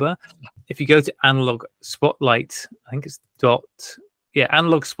October. If you go to Analog Spotlight, I think it's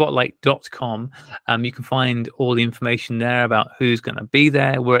analogspotlight.com, you can find all the information there about who's going to be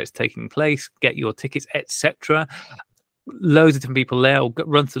there, where it's taking place, get your tickets, etc. Loads of different people there. I'll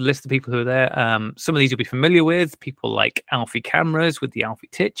run through the list of people who are there. Some of these you'll be familiar with. People like Alfie Cameras with the Alfie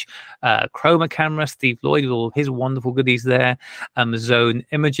Titch, Chroma Camera, Steve Lloyd with all of his wonderful goodies there. Zone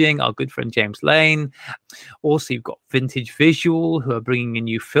Imaging, our good friend James Lane. Also, you've got Vintage Visual, who are bringing a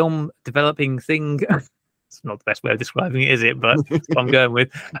new film developing thing. It's not the best way of describing it, is it? But that's what I'm going with.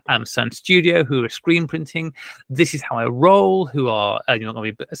 Sun Studio, who are screen printing. This Is How I Roll, who are, you're not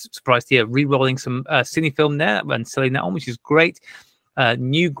going to be surprised here, re-rolling some cine film there and selling that on, which is great.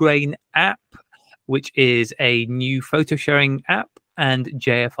 New Grain app, which is a new photo sharing app. And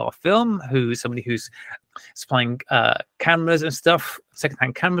JFR Film, who is somebody who's supplying cameras and stuff,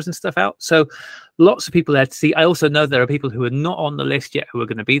 secondhand cameras and stuff out. So lots of people there to see. I also know there are people who are not on the list yet who are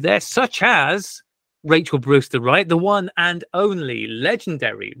going to be there, such as Rachel Brewster Wright, the one and only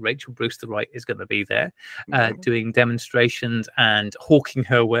legendary Rachel Brewster Wright is going to be there doing demonstrations and hawking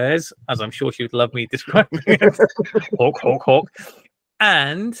her wares, as I'm sure she would love me describing it. Hawk.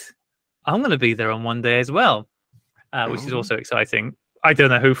 And I'm going to be there on one day as well, which is also exciting. I don't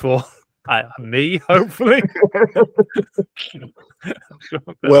know who for. Me, hopefully.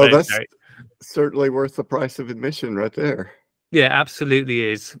 Well, that's certainly worth the price of admission right there. Yeah, absolutely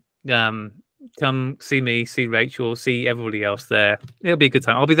is. come see me, see Rachel, see everybody else there. It'll be a good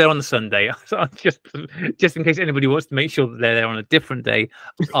time. I'll be there on the Sunday. So just in case anybody wants to make sure that they're there on a different day,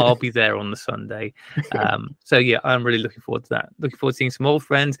 I'll be there on the Sunday. So yeah, I'm really looking forward to that. Looking forward to seeing some old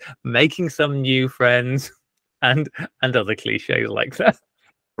friends, making some new friends, and other cliches like that.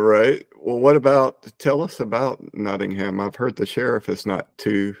 Right. Well, tell us about Nottingham. I've heard the sheriff is not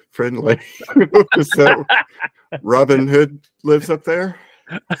too friendly. So Robin Hood lives up there?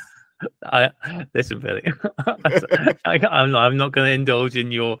 Listen, Billy, I'm not going to indulge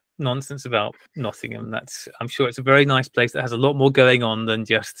in your nonsense about Nottingham. I'm sure it's a very nice place that has a lot more going on than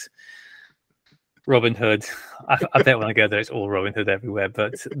just Robin Hood. I bet when I go there, it's all Robin Hood everywhere.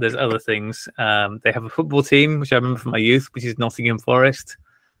 But there's other things. They have a football team, which I remember from my youth, which is Nottingham Forest.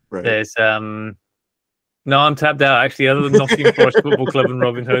 Right. There's no, I'm tapped out actually. Other than Nottingham Forest Football Club and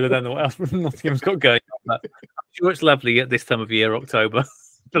Robin Hood, I don't know what else Nottingham's got going on. But I'm sure it's lovely at this time of year, October.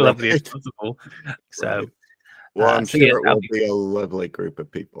 The loveliest possible. So, right. Well, I'm sure it will be a lovely group of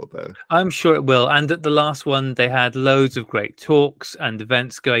people, though. I'm sure it will. And at the last one, they had loads of great talks and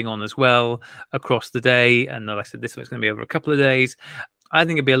events going on as well across the day. And like I said, this one's going to be over a couple of days. I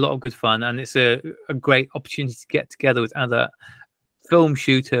think it'll be a lot of good fun, and it's a great opportunity to get together with other film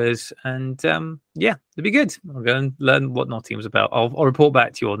shooters, and yeah, it'll be good. I'll go and learn what Nottingham's about. I'll report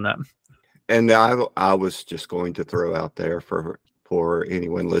back to you on that. And I was just going to throw out there for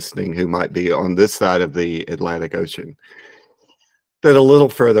anyone listening who might be on this side of the Atlantic Ocean, that a little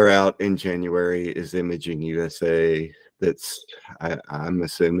further out in January is Imaging USA. I'm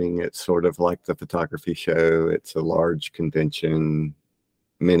assuming it's sort of like the photography show. It's a large convention,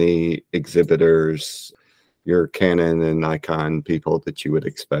 many exhibitors, your Canon and Nikon people that you would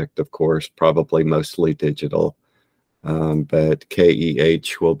expect, of course, probably mostly digital. But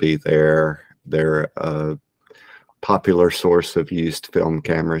KEH will be there. They're a popular source of used film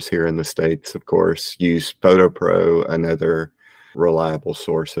cameras here in the States, of course. Use PhotoPro, another reliable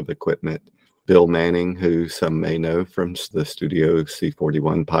source of equipment. Bill Manning, who some may know from the Studio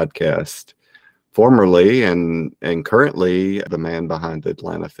C41 podcast, formerly and currently the man behind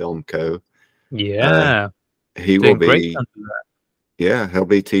Atlanta Film Co. Yeah. He will be, yeah, he'll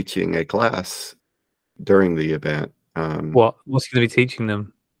be teaching a class during the event. What's he going to be teaching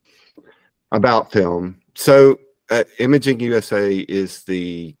them? About film. So Imaging USA is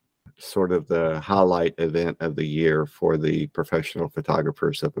the sort of the highlight event of the year for the professional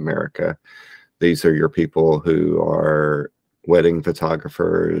photographers of America. These are your people who are wedding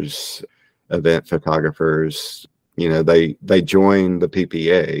photographers, event photographers. You know, they join the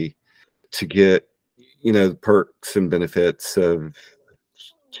PPA to get, you know, perks and benefits of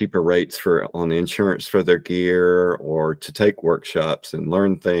cheaper rates on insurance for their gear, or to take workshops and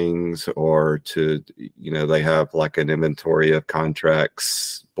learn things, or to, you know, they have like an inventory of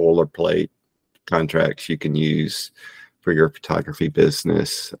contracts, boilerplate contracts you can use for your photography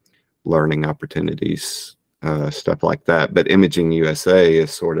business, learning opportunities, stuff like that. But Imaging USA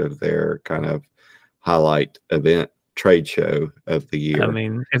is sort of their kind of highlight event, trade show of the year. I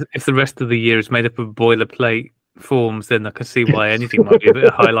mean, if the rest of the year is made up of boilerplate forms, then I can see why anything might be a bit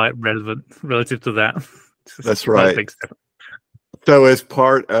of highlight relevant relative to that. That's right. So as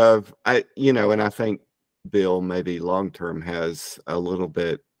part of, and I think Bill maybe long term has a little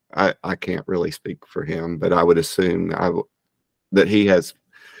bit, I can't really speak for him, but I would assume that he has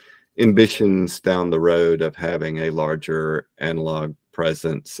ambitions down the road of having a larger analog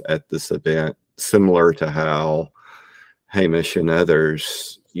presence at this event, similar to how Hamish and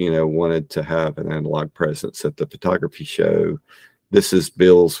others, wanted to have an analog presence at the photography show. This is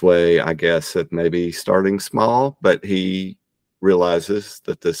Bill's way, I guess, of maybe starting small, but he realizes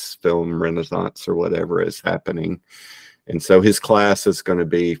that this film renaissance or whatever is happening. And so his class is going to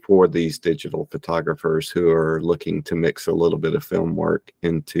be for these digital photographers who are looking to mix a little bit of film work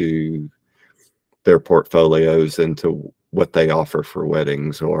into their portfolios, into what they offer for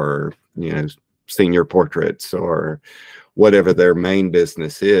weddings, or, senior portraits, or whatever their main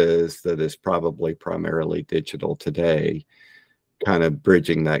business is that is probably primarily digital today, kind of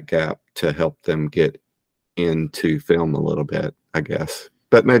bridging that gap to help them get into film a little bit, I guess,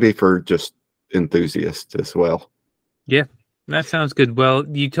 but maybe for just enthusiasts as well. Yeah, that sounds good. Well,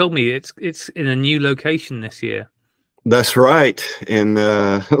 you told me it's in a new location this year. That's right, in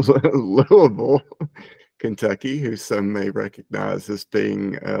Louisville, Kentucky, who some may recognize as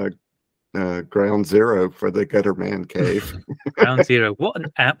being ground zero for the Gutter Man Cave. Ground zero. What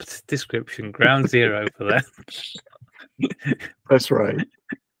an apt description. Ground zero for that. That's right.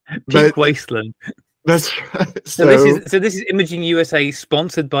 Peak wasteland. That's right. So this is Imaging USA,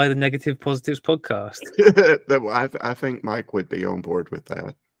 sponsored by the Negative Positives podcast. I think Mike would be on board with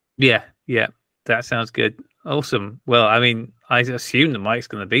that. Yeah, that sounds good. Awesome. Well, I mean, I assume that Mike's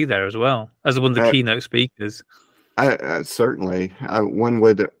going to be there as well as one of the keynote speakers. Certainly, one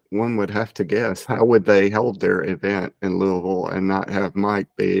would have to guess, how would they hold their event in Louisville and not have Mike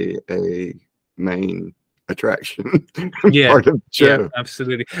be a main attraction part of the show? Yeah,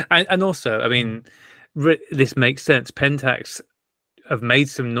 absolutely. And also, I mean, this makes sense. Pentax have made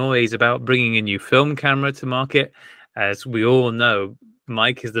some noise about bringing a new film camera to market. As we all know,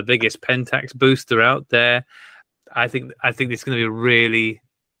 Mike is the biggest Pentax booster out there. I think it's going to be really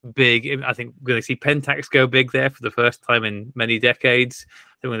big. I think we're going to see Pentax go big there for the first time in many decades.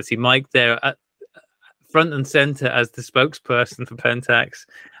 We're going to see Mike there at front and center as the spokesperson for Pentax.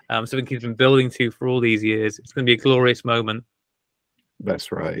 Something he's been building to for all these years. It's going to be a glorious moment.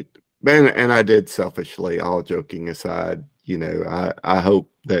 That's right. And I did selfishly, all joking aside, I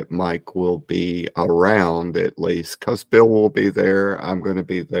hope that Mike will be around at least, because Bill will be there. I'm going to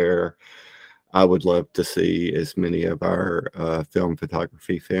be there. I would love to see as many of our film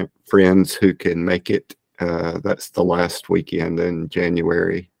photography friends who can make it. That's the last weekend in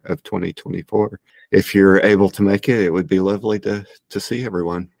January of 2024. If you're able to make it, it would be lovely to see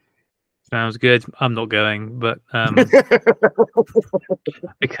everyone. Sounds good. I'm not going, but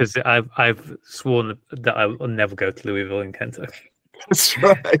because I've sworn that I will never go to Louisville in Kentucky. That's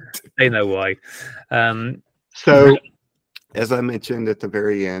right. They know why. So, as I mentioned at the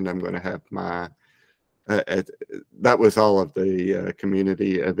very end, I'm going to have my. That was all of the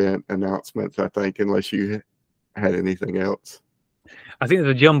community event announcements, I think, unless you had anything else. I think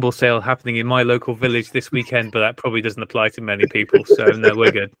there's a jumble sale happening in my local village this weekend, but that probably doesn't apply to many people. So no,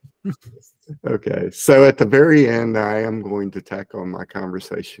 we're good. Okay. So at the very end, I am going to tack on my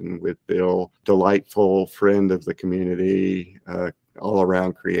conversation with Bill, delightful friend of the community, all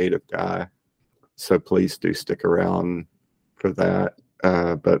around creative guy. So please do stick around for that.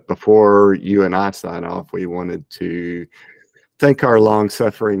 But before you and I sign off, we wanted to thank our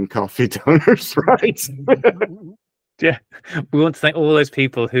long-suffering coffee donors, right? Yeah, we want to thank all those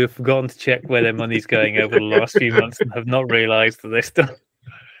people who have forgotten to check where their money's going over the last few months and have not realised that they're still.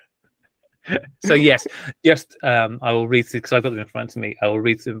 So yes, just I will read because I've got them in front of me. I will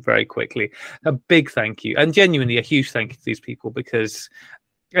read them very quickly. A big thank you, and genuinely a huge thank you to these people, because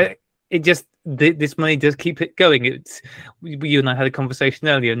it just this money does keep it going. It's you and I had a conversation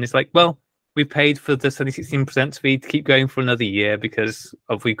earlier, and it's like, well, we paid for the 16% fee to keep going for another year because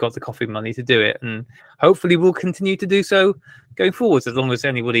we've got the coffee money to do it, and hopefully we'll continue to do so going forwards as long as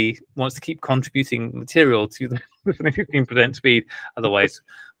anybody wants to keep contributing material to the 16% speed. Otherwise,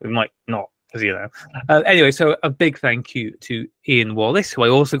 we might not, as you know. Anyway, so a big thank you to Ian Wallace, who I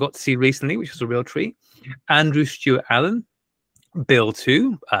also got to see recently, which was a real treat. Andrew Stewart Allen, Bill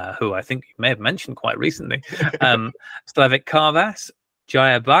Thoo, who I think you may have mentioned quite recently, Slavik Karvas,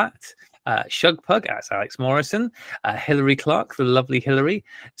 Jaya Bhatt, Shugpug, that's Alex Morrison, Hilary Clark, the lovely Hilary,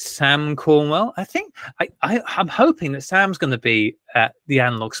 Sam Cornwell. I think I'm hoping that Sam's going to be at the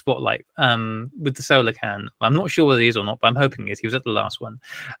Analog Spotlight with the solar can. I'm not sure whether he is or not, but I'm hoping he is. He was at the last one.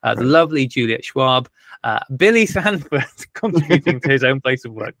 The lovely Juliet Schwab, Billy Sanford contributing to his own place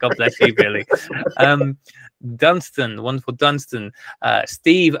of work. God bless you, Billy. Dunstan, wonderful Dunstan,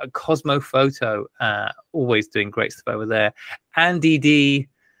 Steve at Cosmo Photo, always doing great stuff over there. Andy D,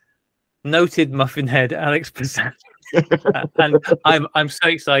 noted muffin head Alex Passat. And I'm so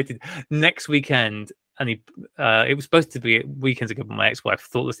excited. Next weekend, and it was supposed to be weekends ago, but my ex-wife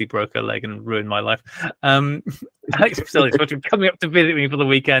thoughtlessly broke her leg and ruined my life. Alex Passat is supposed to be coming up to visit me for the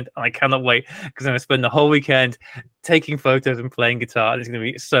weekend, and I cannot wait because I'm going to spend the whole weekend taking photos and playing guitar, and it's going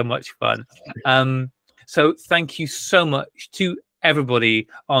to be so much fun. So thank you so much to everybody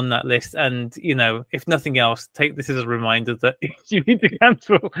on that list, and if nothing else, take this as a reminder that you need to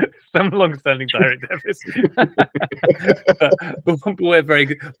cancel some long-standing direct debits. but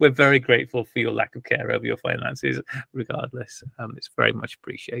we're very grateful for your lack of care over your finances, regardless. It's very much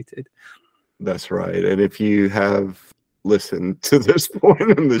appreciated. That's right. And if you have listened to this point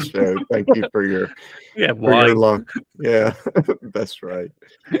in the show, thank you for your your that's right.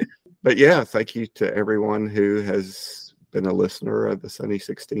 But yeah, thank you to everyone who has been a listener of the Sunny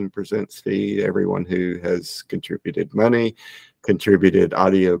 16 Presents feed, everyone who has contributed money, contributed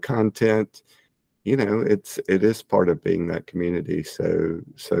audio content. It is part of being that community. So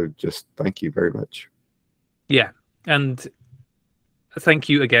just thank you very much. Yeah. And thank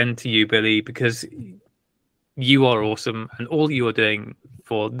you again to you, Billy, because you are awesome, and all you are doing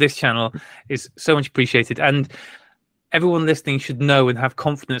for this channel is so much appreciated. And everyone listening should know and have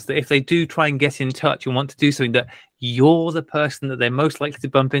confidence that if they do try and get in touch and want to do something, that you're the person that they're most likely to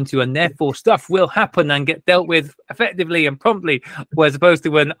bump into, and therefore stuff will happen and get dealt with effectively and promptly, whereas opposed to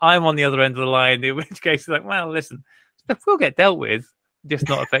when I'm on the other end of the line, in which case it's like, well, listen, stuff will get dealt with, just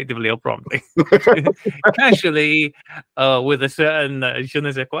not effectively or promptly. Casually, with a certain je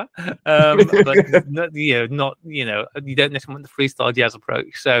ne sais quoi, but not, you don't necessarily want the freestyle jazz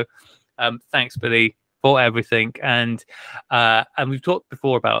approach. So thanks, Billy, for everything. And we've talked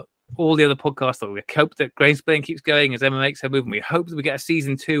before about all the other podcasts that we hope that Grain Splitting keeps going as Emma makes her move, and we hope that we get a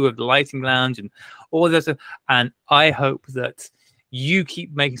season 2 of the Lighting Lounge and all this stuff. And I hope that you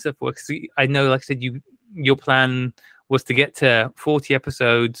keep making stuff work. I know, like I said, your plan was to get to 40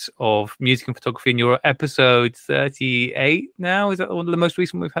 episodes of music and photography, and you're episode 38 now. Is that the most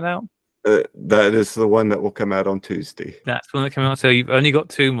recent we've had out? That is the one that will come out on Tuesday. That's the one that came out. So you've only got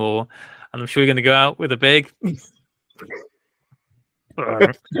 2 more, and I'm sure you're going to go out with a big.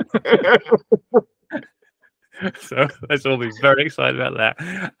 So let's all be very excited about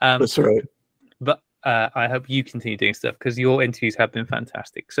that. That's right. But I hope you continue doing stuff, because your interviews have been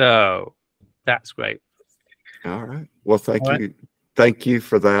fantastic. So that's great. All right. Well, thank you. Thank you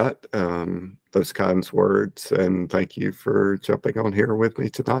for that. Those kind words, and thank you for jumping on here with me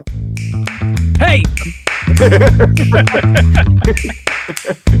tonight. Hey!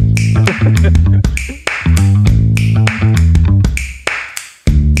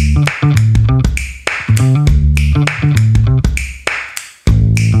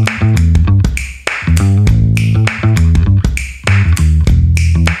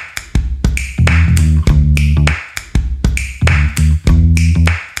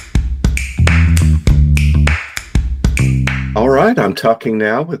 All right, I'm talking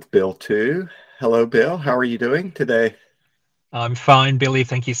now with Bill Thoo. Hello, Bill. How are you doing today? I'm fine, Billy.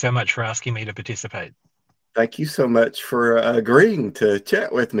 Thank you so much for asking me to participate. Thank you so much for agreeing to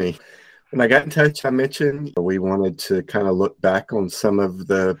chat with me. When I got in touch, I mentioned we wanted to kind of look back on some of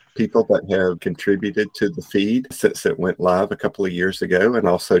the people that have contributed to the feed since it went live a couple of years ago, and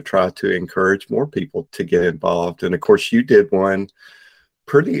also try to encourage more people to get involved. And of course, you did one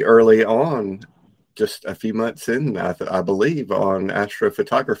pretty early on, just a few months in, I believe, on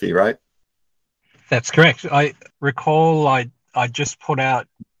astrophotography, right? That's correct. I recall I just put out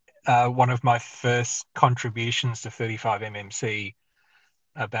one of my first contributions to 35 MMC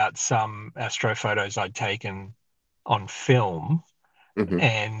about some astro photos I'd taken on film. Mm-hmm.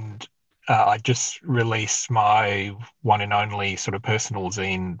 And I just released my one and only sort of personal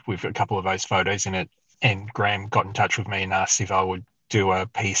zine with a couple of those photos in it. And Graham got in touch with me and asked if I would do a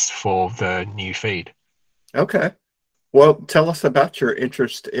piece for the new feed. Okay. Well, tell us about your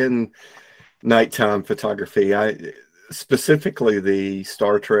interest in nighttime photography. Specifically the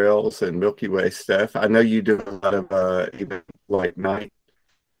star trails and Milky Way stuff. I know you do a lot of even like night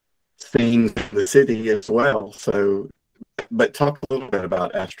scenes in the city as well. So, but talk a little bit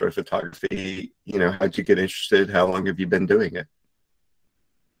about astrophotography. How'd you get interested? How long have you been doing it?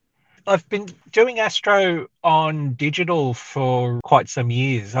 I've been doing astro on digital for quite some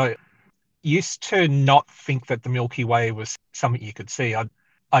years. I used to not think that the Milky Way was something you could see.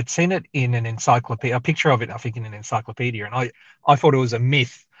 I'd seen it in an encyclopedia, a picture of it, I think, in an encyclopedia, and I thought it was a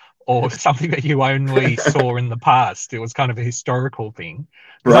myth or something that you only saw in the past. It was kind of a historical thing.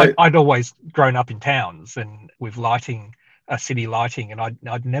 Right. I'd always grown up in towns and with lighting, city lighting, and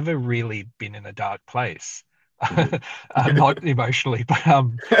I'd never really been in a dark place. Not emotionally, but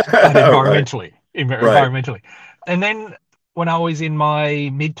environmentally. Environmentally. And then when I was in my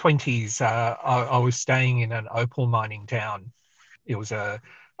mid-20s, I was staying in an opal mining town. It was a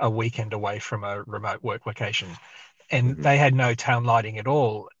weekend away from a remote work location, and they had no town lighting at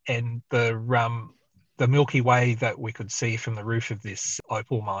all. And the Milky Way that we could see from the roof of this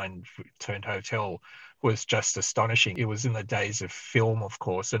opal mine turned hotel was just astonishing. It was in the days of film, of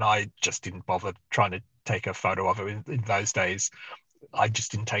course, and I just didn't bother trying to take a photo of it in those days. I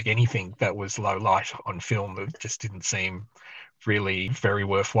just didn't take anything that was low light on film. It just didn't seem really very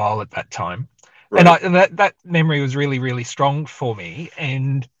worthwhile at that time. Right. And that memory was really, really strong for me.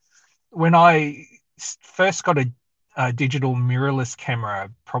 And when I first got a digital mirrorless camera,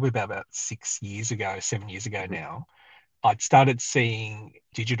 probably about 7 years ago now, I'd started seeing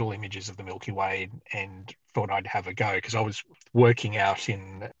digital images of the Milky Way and thought I'd have a go, because I was working out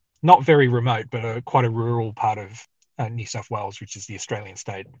in not very remote, but quite a rural part of New South Wales, which is the Australian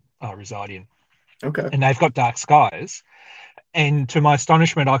state I reside in. Okay. And they've got dark skies. And to my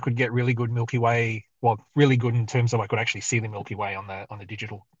astonishment, I could get really good Milky Way, well, really good in terms of I could actually see the Milky Way on the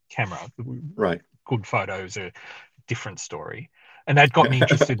digital camera. Right. Good photos are a different story. and that got me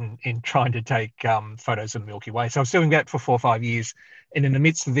interested in trying to take photos of the Milky Way. So I was doing that for 4 or 5 years, and in the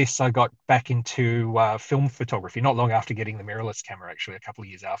midst of this, I got back into film photography. Not long after getting the mirrorless camera, actually, a couple of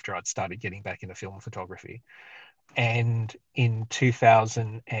years after I'd started getting back into film photography. And in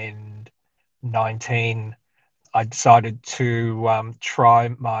 2019, I decided to try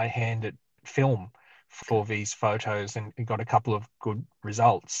my hand at film for these photos, and got a couple of good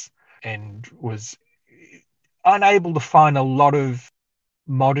results, and was unable to find a lot of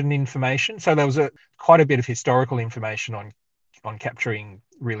modern information. So there was quite a bit of historical information on capturing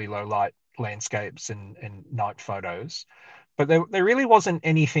really low light landscapes and night photos. But there really wasn't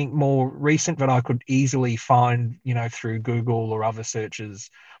anything more recent that I could easily find, through Google or other searches.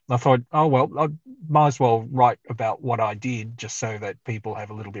 And I thought, oh, well, I might as well write about what I did, just so that people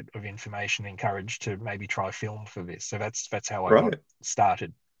have a little bit of information, encouraged to maybe try film for this. So that's how I got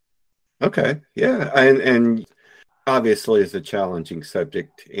started. Okay. Yeah. And obviously is a challenging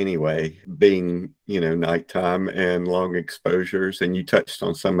subject anyway, being, nighttime and long exposures. And you touched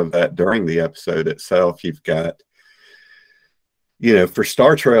on some of that during the episode itself. You've got, for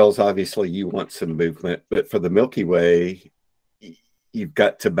star trails, obviously you want some movement, but for the Milky Way, you've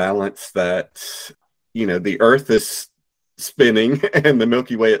got to balance that, the Earth is spinning and the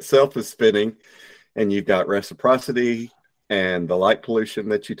Milky Way itself is spinning, and you've got reciprocity and the light pollution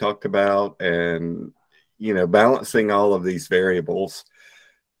that you talked about, and balancing all of these variables.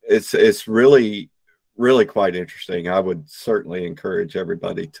 It's really, really quite interesting. I would certainly encourage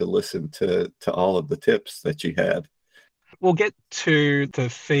everybody to listen to all of the tips that you had. We'll get to the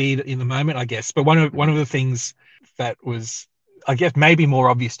feed in a moment, I guess. But one of the things that was, I guess, maybe more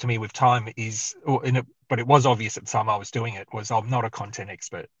obvious to me with time is, but it was obvious at the time I was doing it, was I'm not a content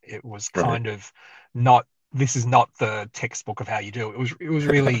expert. It was kind of not. This is not the textbook of how you do it. It was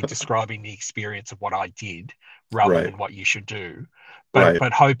really describing the experience of what I did rather than what you should do.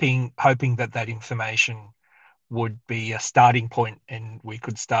 But hoping that information would be a starting point, and we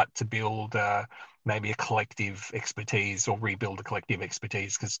could start to build maybe a collective expertise, or rebuild a collective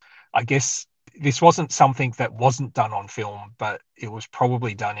expertise. Because I guess this wasn't something that wasn't done on film, but it was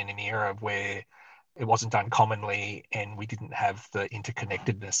probably done in an era where it wasn't done commonly, and we didn't have the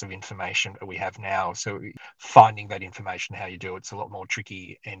interconnectedness of information that we have now. So finding that information, how you do it's a lot more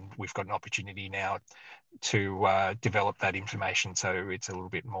tricky, and we've got an opportunity now to develop that information so it's a little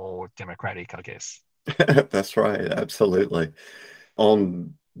bit more democratic, I guess. That's right. Absolutely.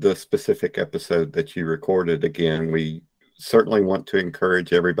 On the specific episode that you recorded, again, we certainly want to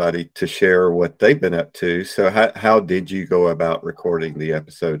encourage everybody to share what they've been up to. So how did you go about recording the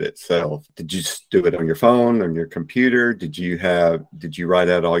episode itself? Did you just do it on your phone, on your computer? Did you write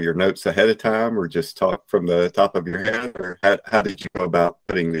out all your notes ahead of time, or just talk from the top of your head? Or how did you go about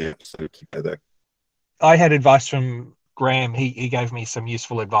putting the episode together? I had advice from Graham. He gave me some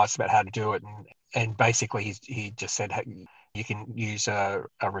useful advice about how to do it. And basically he just said, hey, you can use a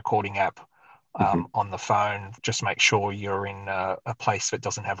recording app on the phone. Just make sure you're in a place that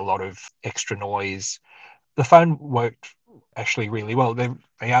doesn't have a lot of extra noise. The phone worked actually really well.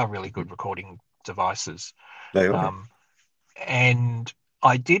 They are really good recording devices. They are. And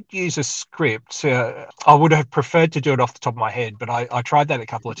I did use a script. I would have preferred to do it off the top of my head, but I tried that a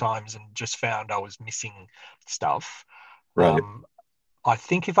couple of times and just found I was missing stuff. Right. I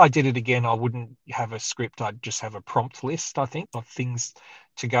think if I did it again, I wouldn't have a script. I'd just have a prompt list, I think, of things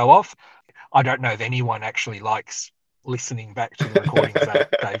to go off. I don't know if anyone actually likes listening back to the recordings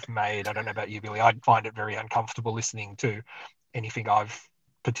that they've made. I don't know about you, Billy. I'd find it very uncomfortable listening to anything I've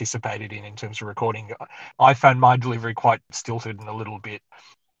participated in terms of recording. I found my delivery quite stilted and a little bit.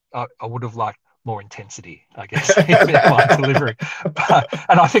 I would have liked more intensity, I guess, in my delivery.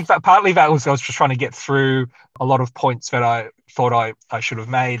 And I think that partly that was I was just trying to get through a lot of points that I thought I should have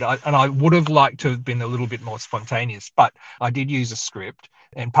made. And I would have liked to have been a little bit more spontaneous, but I did use a script.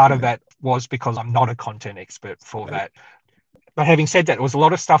 And part of that was because I'm not a content expert for that. But having said that, it was a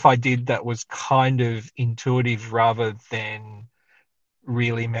lot of stuff I did that was kind of intuitive rather than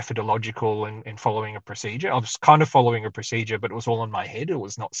really methodological and following a procedure. I was kind of following a procedure, but it was all in my head. It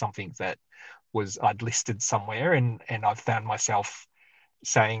was not something that I'd listed somewhere, and I found myself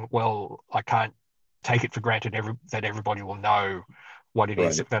saying, well, I can't take it for granted that everybody will know what it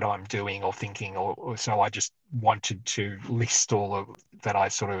is that I'm doing or thinking, or so I just wanted to list all of that I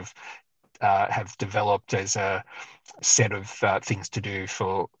sort of have developed as a set of things to do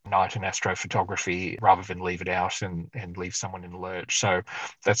for night and astrophotography, rather than leave it out and leave someone in the lurch. So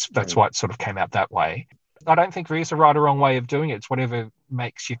that's why it sort of came out that way. I don't think there is a right or wrong way of doing it. It's whatever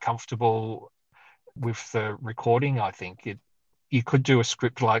makes you comfortable with the recording. I think you could do a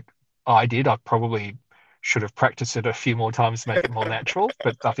script like I did. I probably should have practiced it a few more times to make it more natural,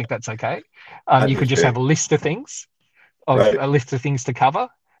 but I think that's okay. I You do could just too. have a list of things, Right. to cover,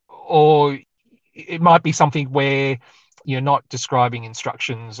 or it might be something where you're not describing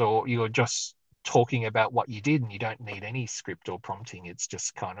instructions, or you're just talking about what you did and you don't need any script or prompting. It's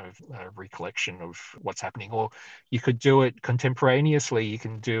just kind of a recollection of what's happening. Or you could do it contemporaneously. You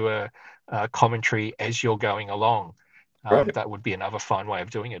can do a commentary as you're going along. Right. That would be another fine way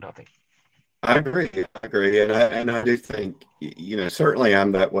of doing it, I think. I agree. I agree. And I do think, certainly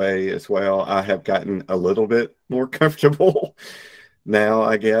I'm that way as well. I have gotten a little bit more comfortable now,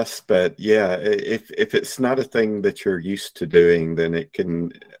 I guess. But yeah, if it's not a thing that you're used to doing, then it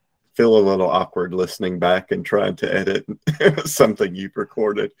can feel a little awkward listening back and trying to edit something you've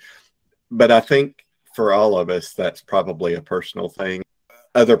recorded. But I think for all of us, that's probably a personal thing.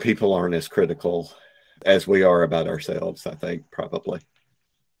 Other people aren't as critical as we are about ourselves, I think, probably.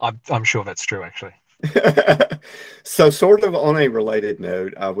 I'm sure that's true, actually. So, sort of on a related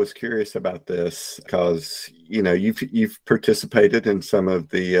note, I was curious about this because you've participated in some of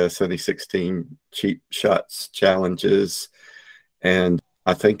the Sunny 16 cheap shots challenges, and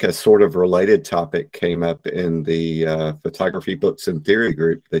I think a sort of related topic came up in the photography books and theory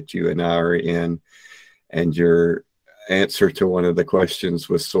group that you and I are in, and your answer to one of the questions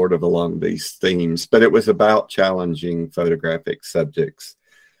was sort of along these themes, but it was about challenging photographic subjects.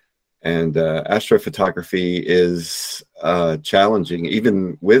 And astrophotography is challenging,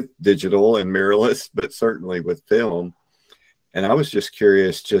 even with digital and mirrorless, but certainly with film. And I was just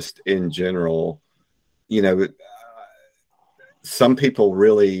curious, just in general, some people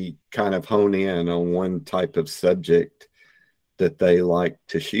really kind of hone in on one type of subject that they like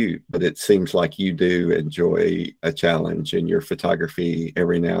to shoot, but it seems like you do enjoy a challenge in your photography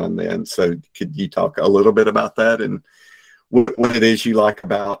every now and then. So could you talk a little bit about that and what it is you like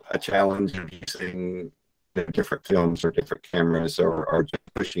about a challenge of using different films or different cameras, or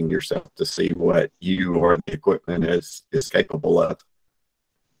just pushing yourself to see what you or the equipment is capable of?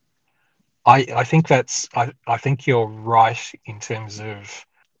 I think I think you're right in terms of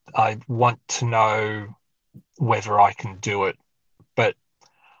I want to know whether I can do it. But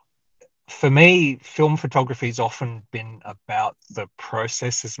for me, film photography has often been about the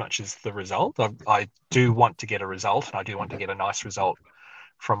process as much as the result. I do want to get a result, and I do want to get a nice result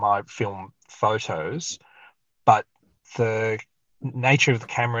from my film photos. But the nature of the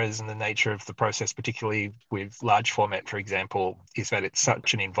cameras and the nature of the process, particularly with large format, for example, is that it's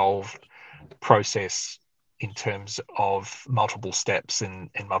such an involved process in terms of multiple steps and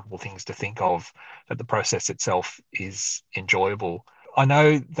multiple things to think of, that the process itself is enjoyable. I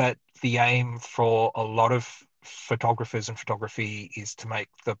know that the aim for a lot of photographers and photography is to make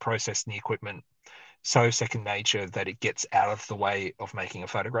the process and the equipment so second nature that it gets out of the way of making a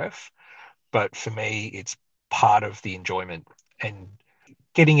photograph. But for me, it's part of the enjoyment, and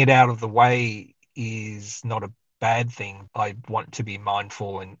getting it out of the way is not a bad thing. I want to be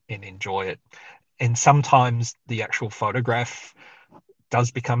mindful and enjoy it. And sometimes the actual photograph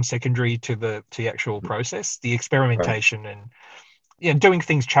does become secondary to the actual process. The Right. experimentation and doing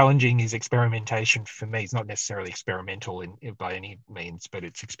things challenging is experimentation for me. It's not necessarily experimental by any means, but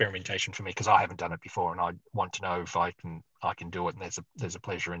it's experimentation for me because I haven't done it before, and I want to know if I can do it. And there's a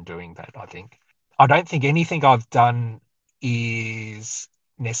pleasure in doing that, I think. I don't think anything I've done is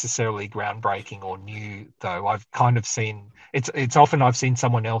necessarily groundbreaking or new, though. I've kind of seen it's often I've seen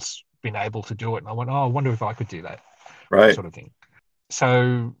someone else been able to do it, and I went, oh, I wonder if I could do that Right. sort of thing.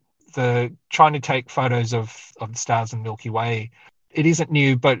 So the trying to take photos of the stars and Milky Way, it isn't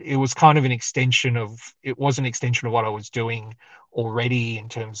new, but it was kind of an extension of what I was doing already in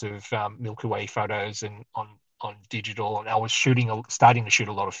terms of Milky Way photos and on digital, and I was starting to shoot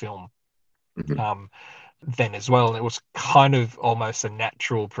a lot of film Mhm. um, then as well. And it was kind of almost a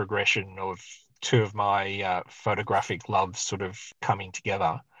natural progression of two of my photographic loves sort of coming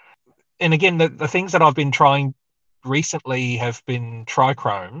together. And again, the things that I've been trying recently have been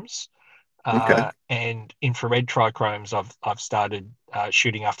trichromes Okay. and infrared trichromes. I've started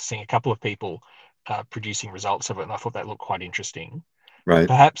shooting after seeing a couple of people producing results of it, and I thought that looked quite interesting. Right.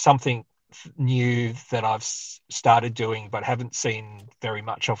 Perhaps something new that I've started doing but haven't seen very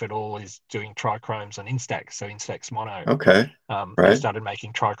much of it all is doing trichromes on Instax, so Instax Mono. Okay. I've Right. started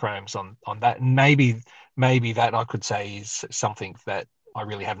making trichromes on that, and maybe that I could say is something that I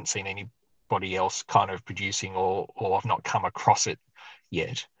really haven't seen anybody else kind of producing, or I've not come across it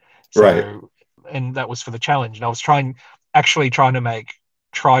yet. Right. So, and that was for the challenge, and I was actually trying to make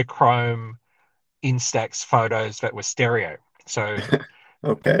trichrome Instax photos that were stereo. So,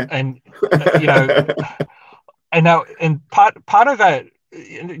 Okay. and you know, and now, and part of that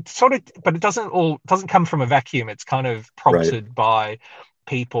it sort of, but it doesn't come from a vacuum. It's kind of prompted by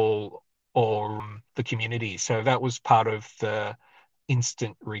people or the community. So that was part of the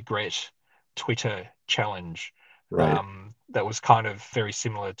instant regret Twitter challenge. Right. That was kind of very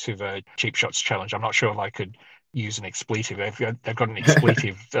similar to the cheap shots challenge. I'm not sure if I could use an expletive. They've got an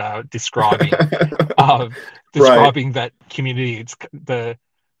expletive describing that community. It's the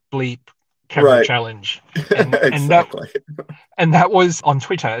bleep camera challenge, and exactly. and that was on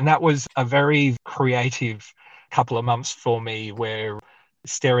Twitter, and that was a very creative couple of months for me, where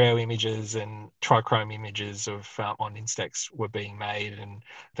stereo images and trichrome images of on Instax were being made, and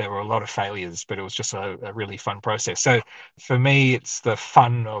there were a lot of failures, but it was just a really fun process. So for me, it's the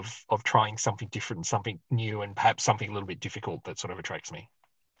fun of trying something different, something new, and perhaps something a little bit difficult that sort of attracts me.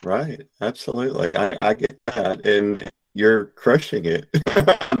 Right. Absolutely. I get that. And you're crushing it.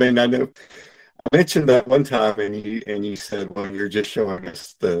 I mean, I know I mentioned that one time and you said, well, you're just showing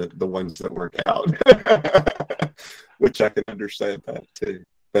us the ones that work out, which I can understand that too.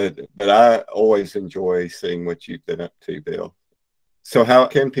 But I always enjoy seeing what you've been up to, Bill. So how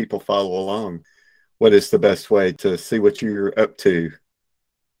can people follow along? What is the best way to see what you're up to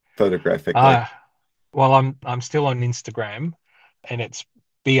photographically? Well, I'm still on Instagram, and it's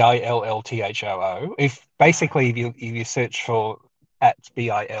BILLTHOO. If you search for at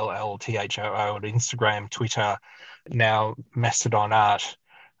BILLTHOO on Instagram, Twitter, now Mastodon Art,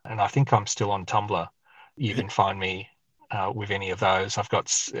 and I think I'm still on Tumblr. You can find me with any of those.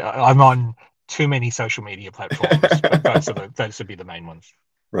 I'm on too many social media platforms, but those would be the main ones.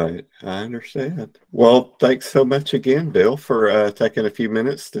 Right. I understand. Well, thanks so much again, Bill, for taking a few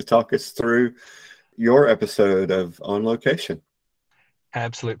minutes to talk us through your episode of On Location.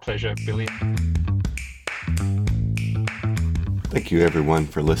 Absolute pleasure, Billy. Thank you, everyone,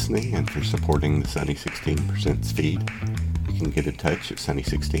 for listening and for supporting the Sunny 16 Presents feed. You can get in touch at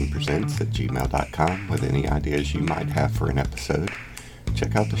sunny16presents@gmail.com with any ideas you might have for an episode.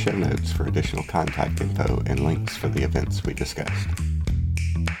 Check out the show notes for additional contact info and links for the events we discussed.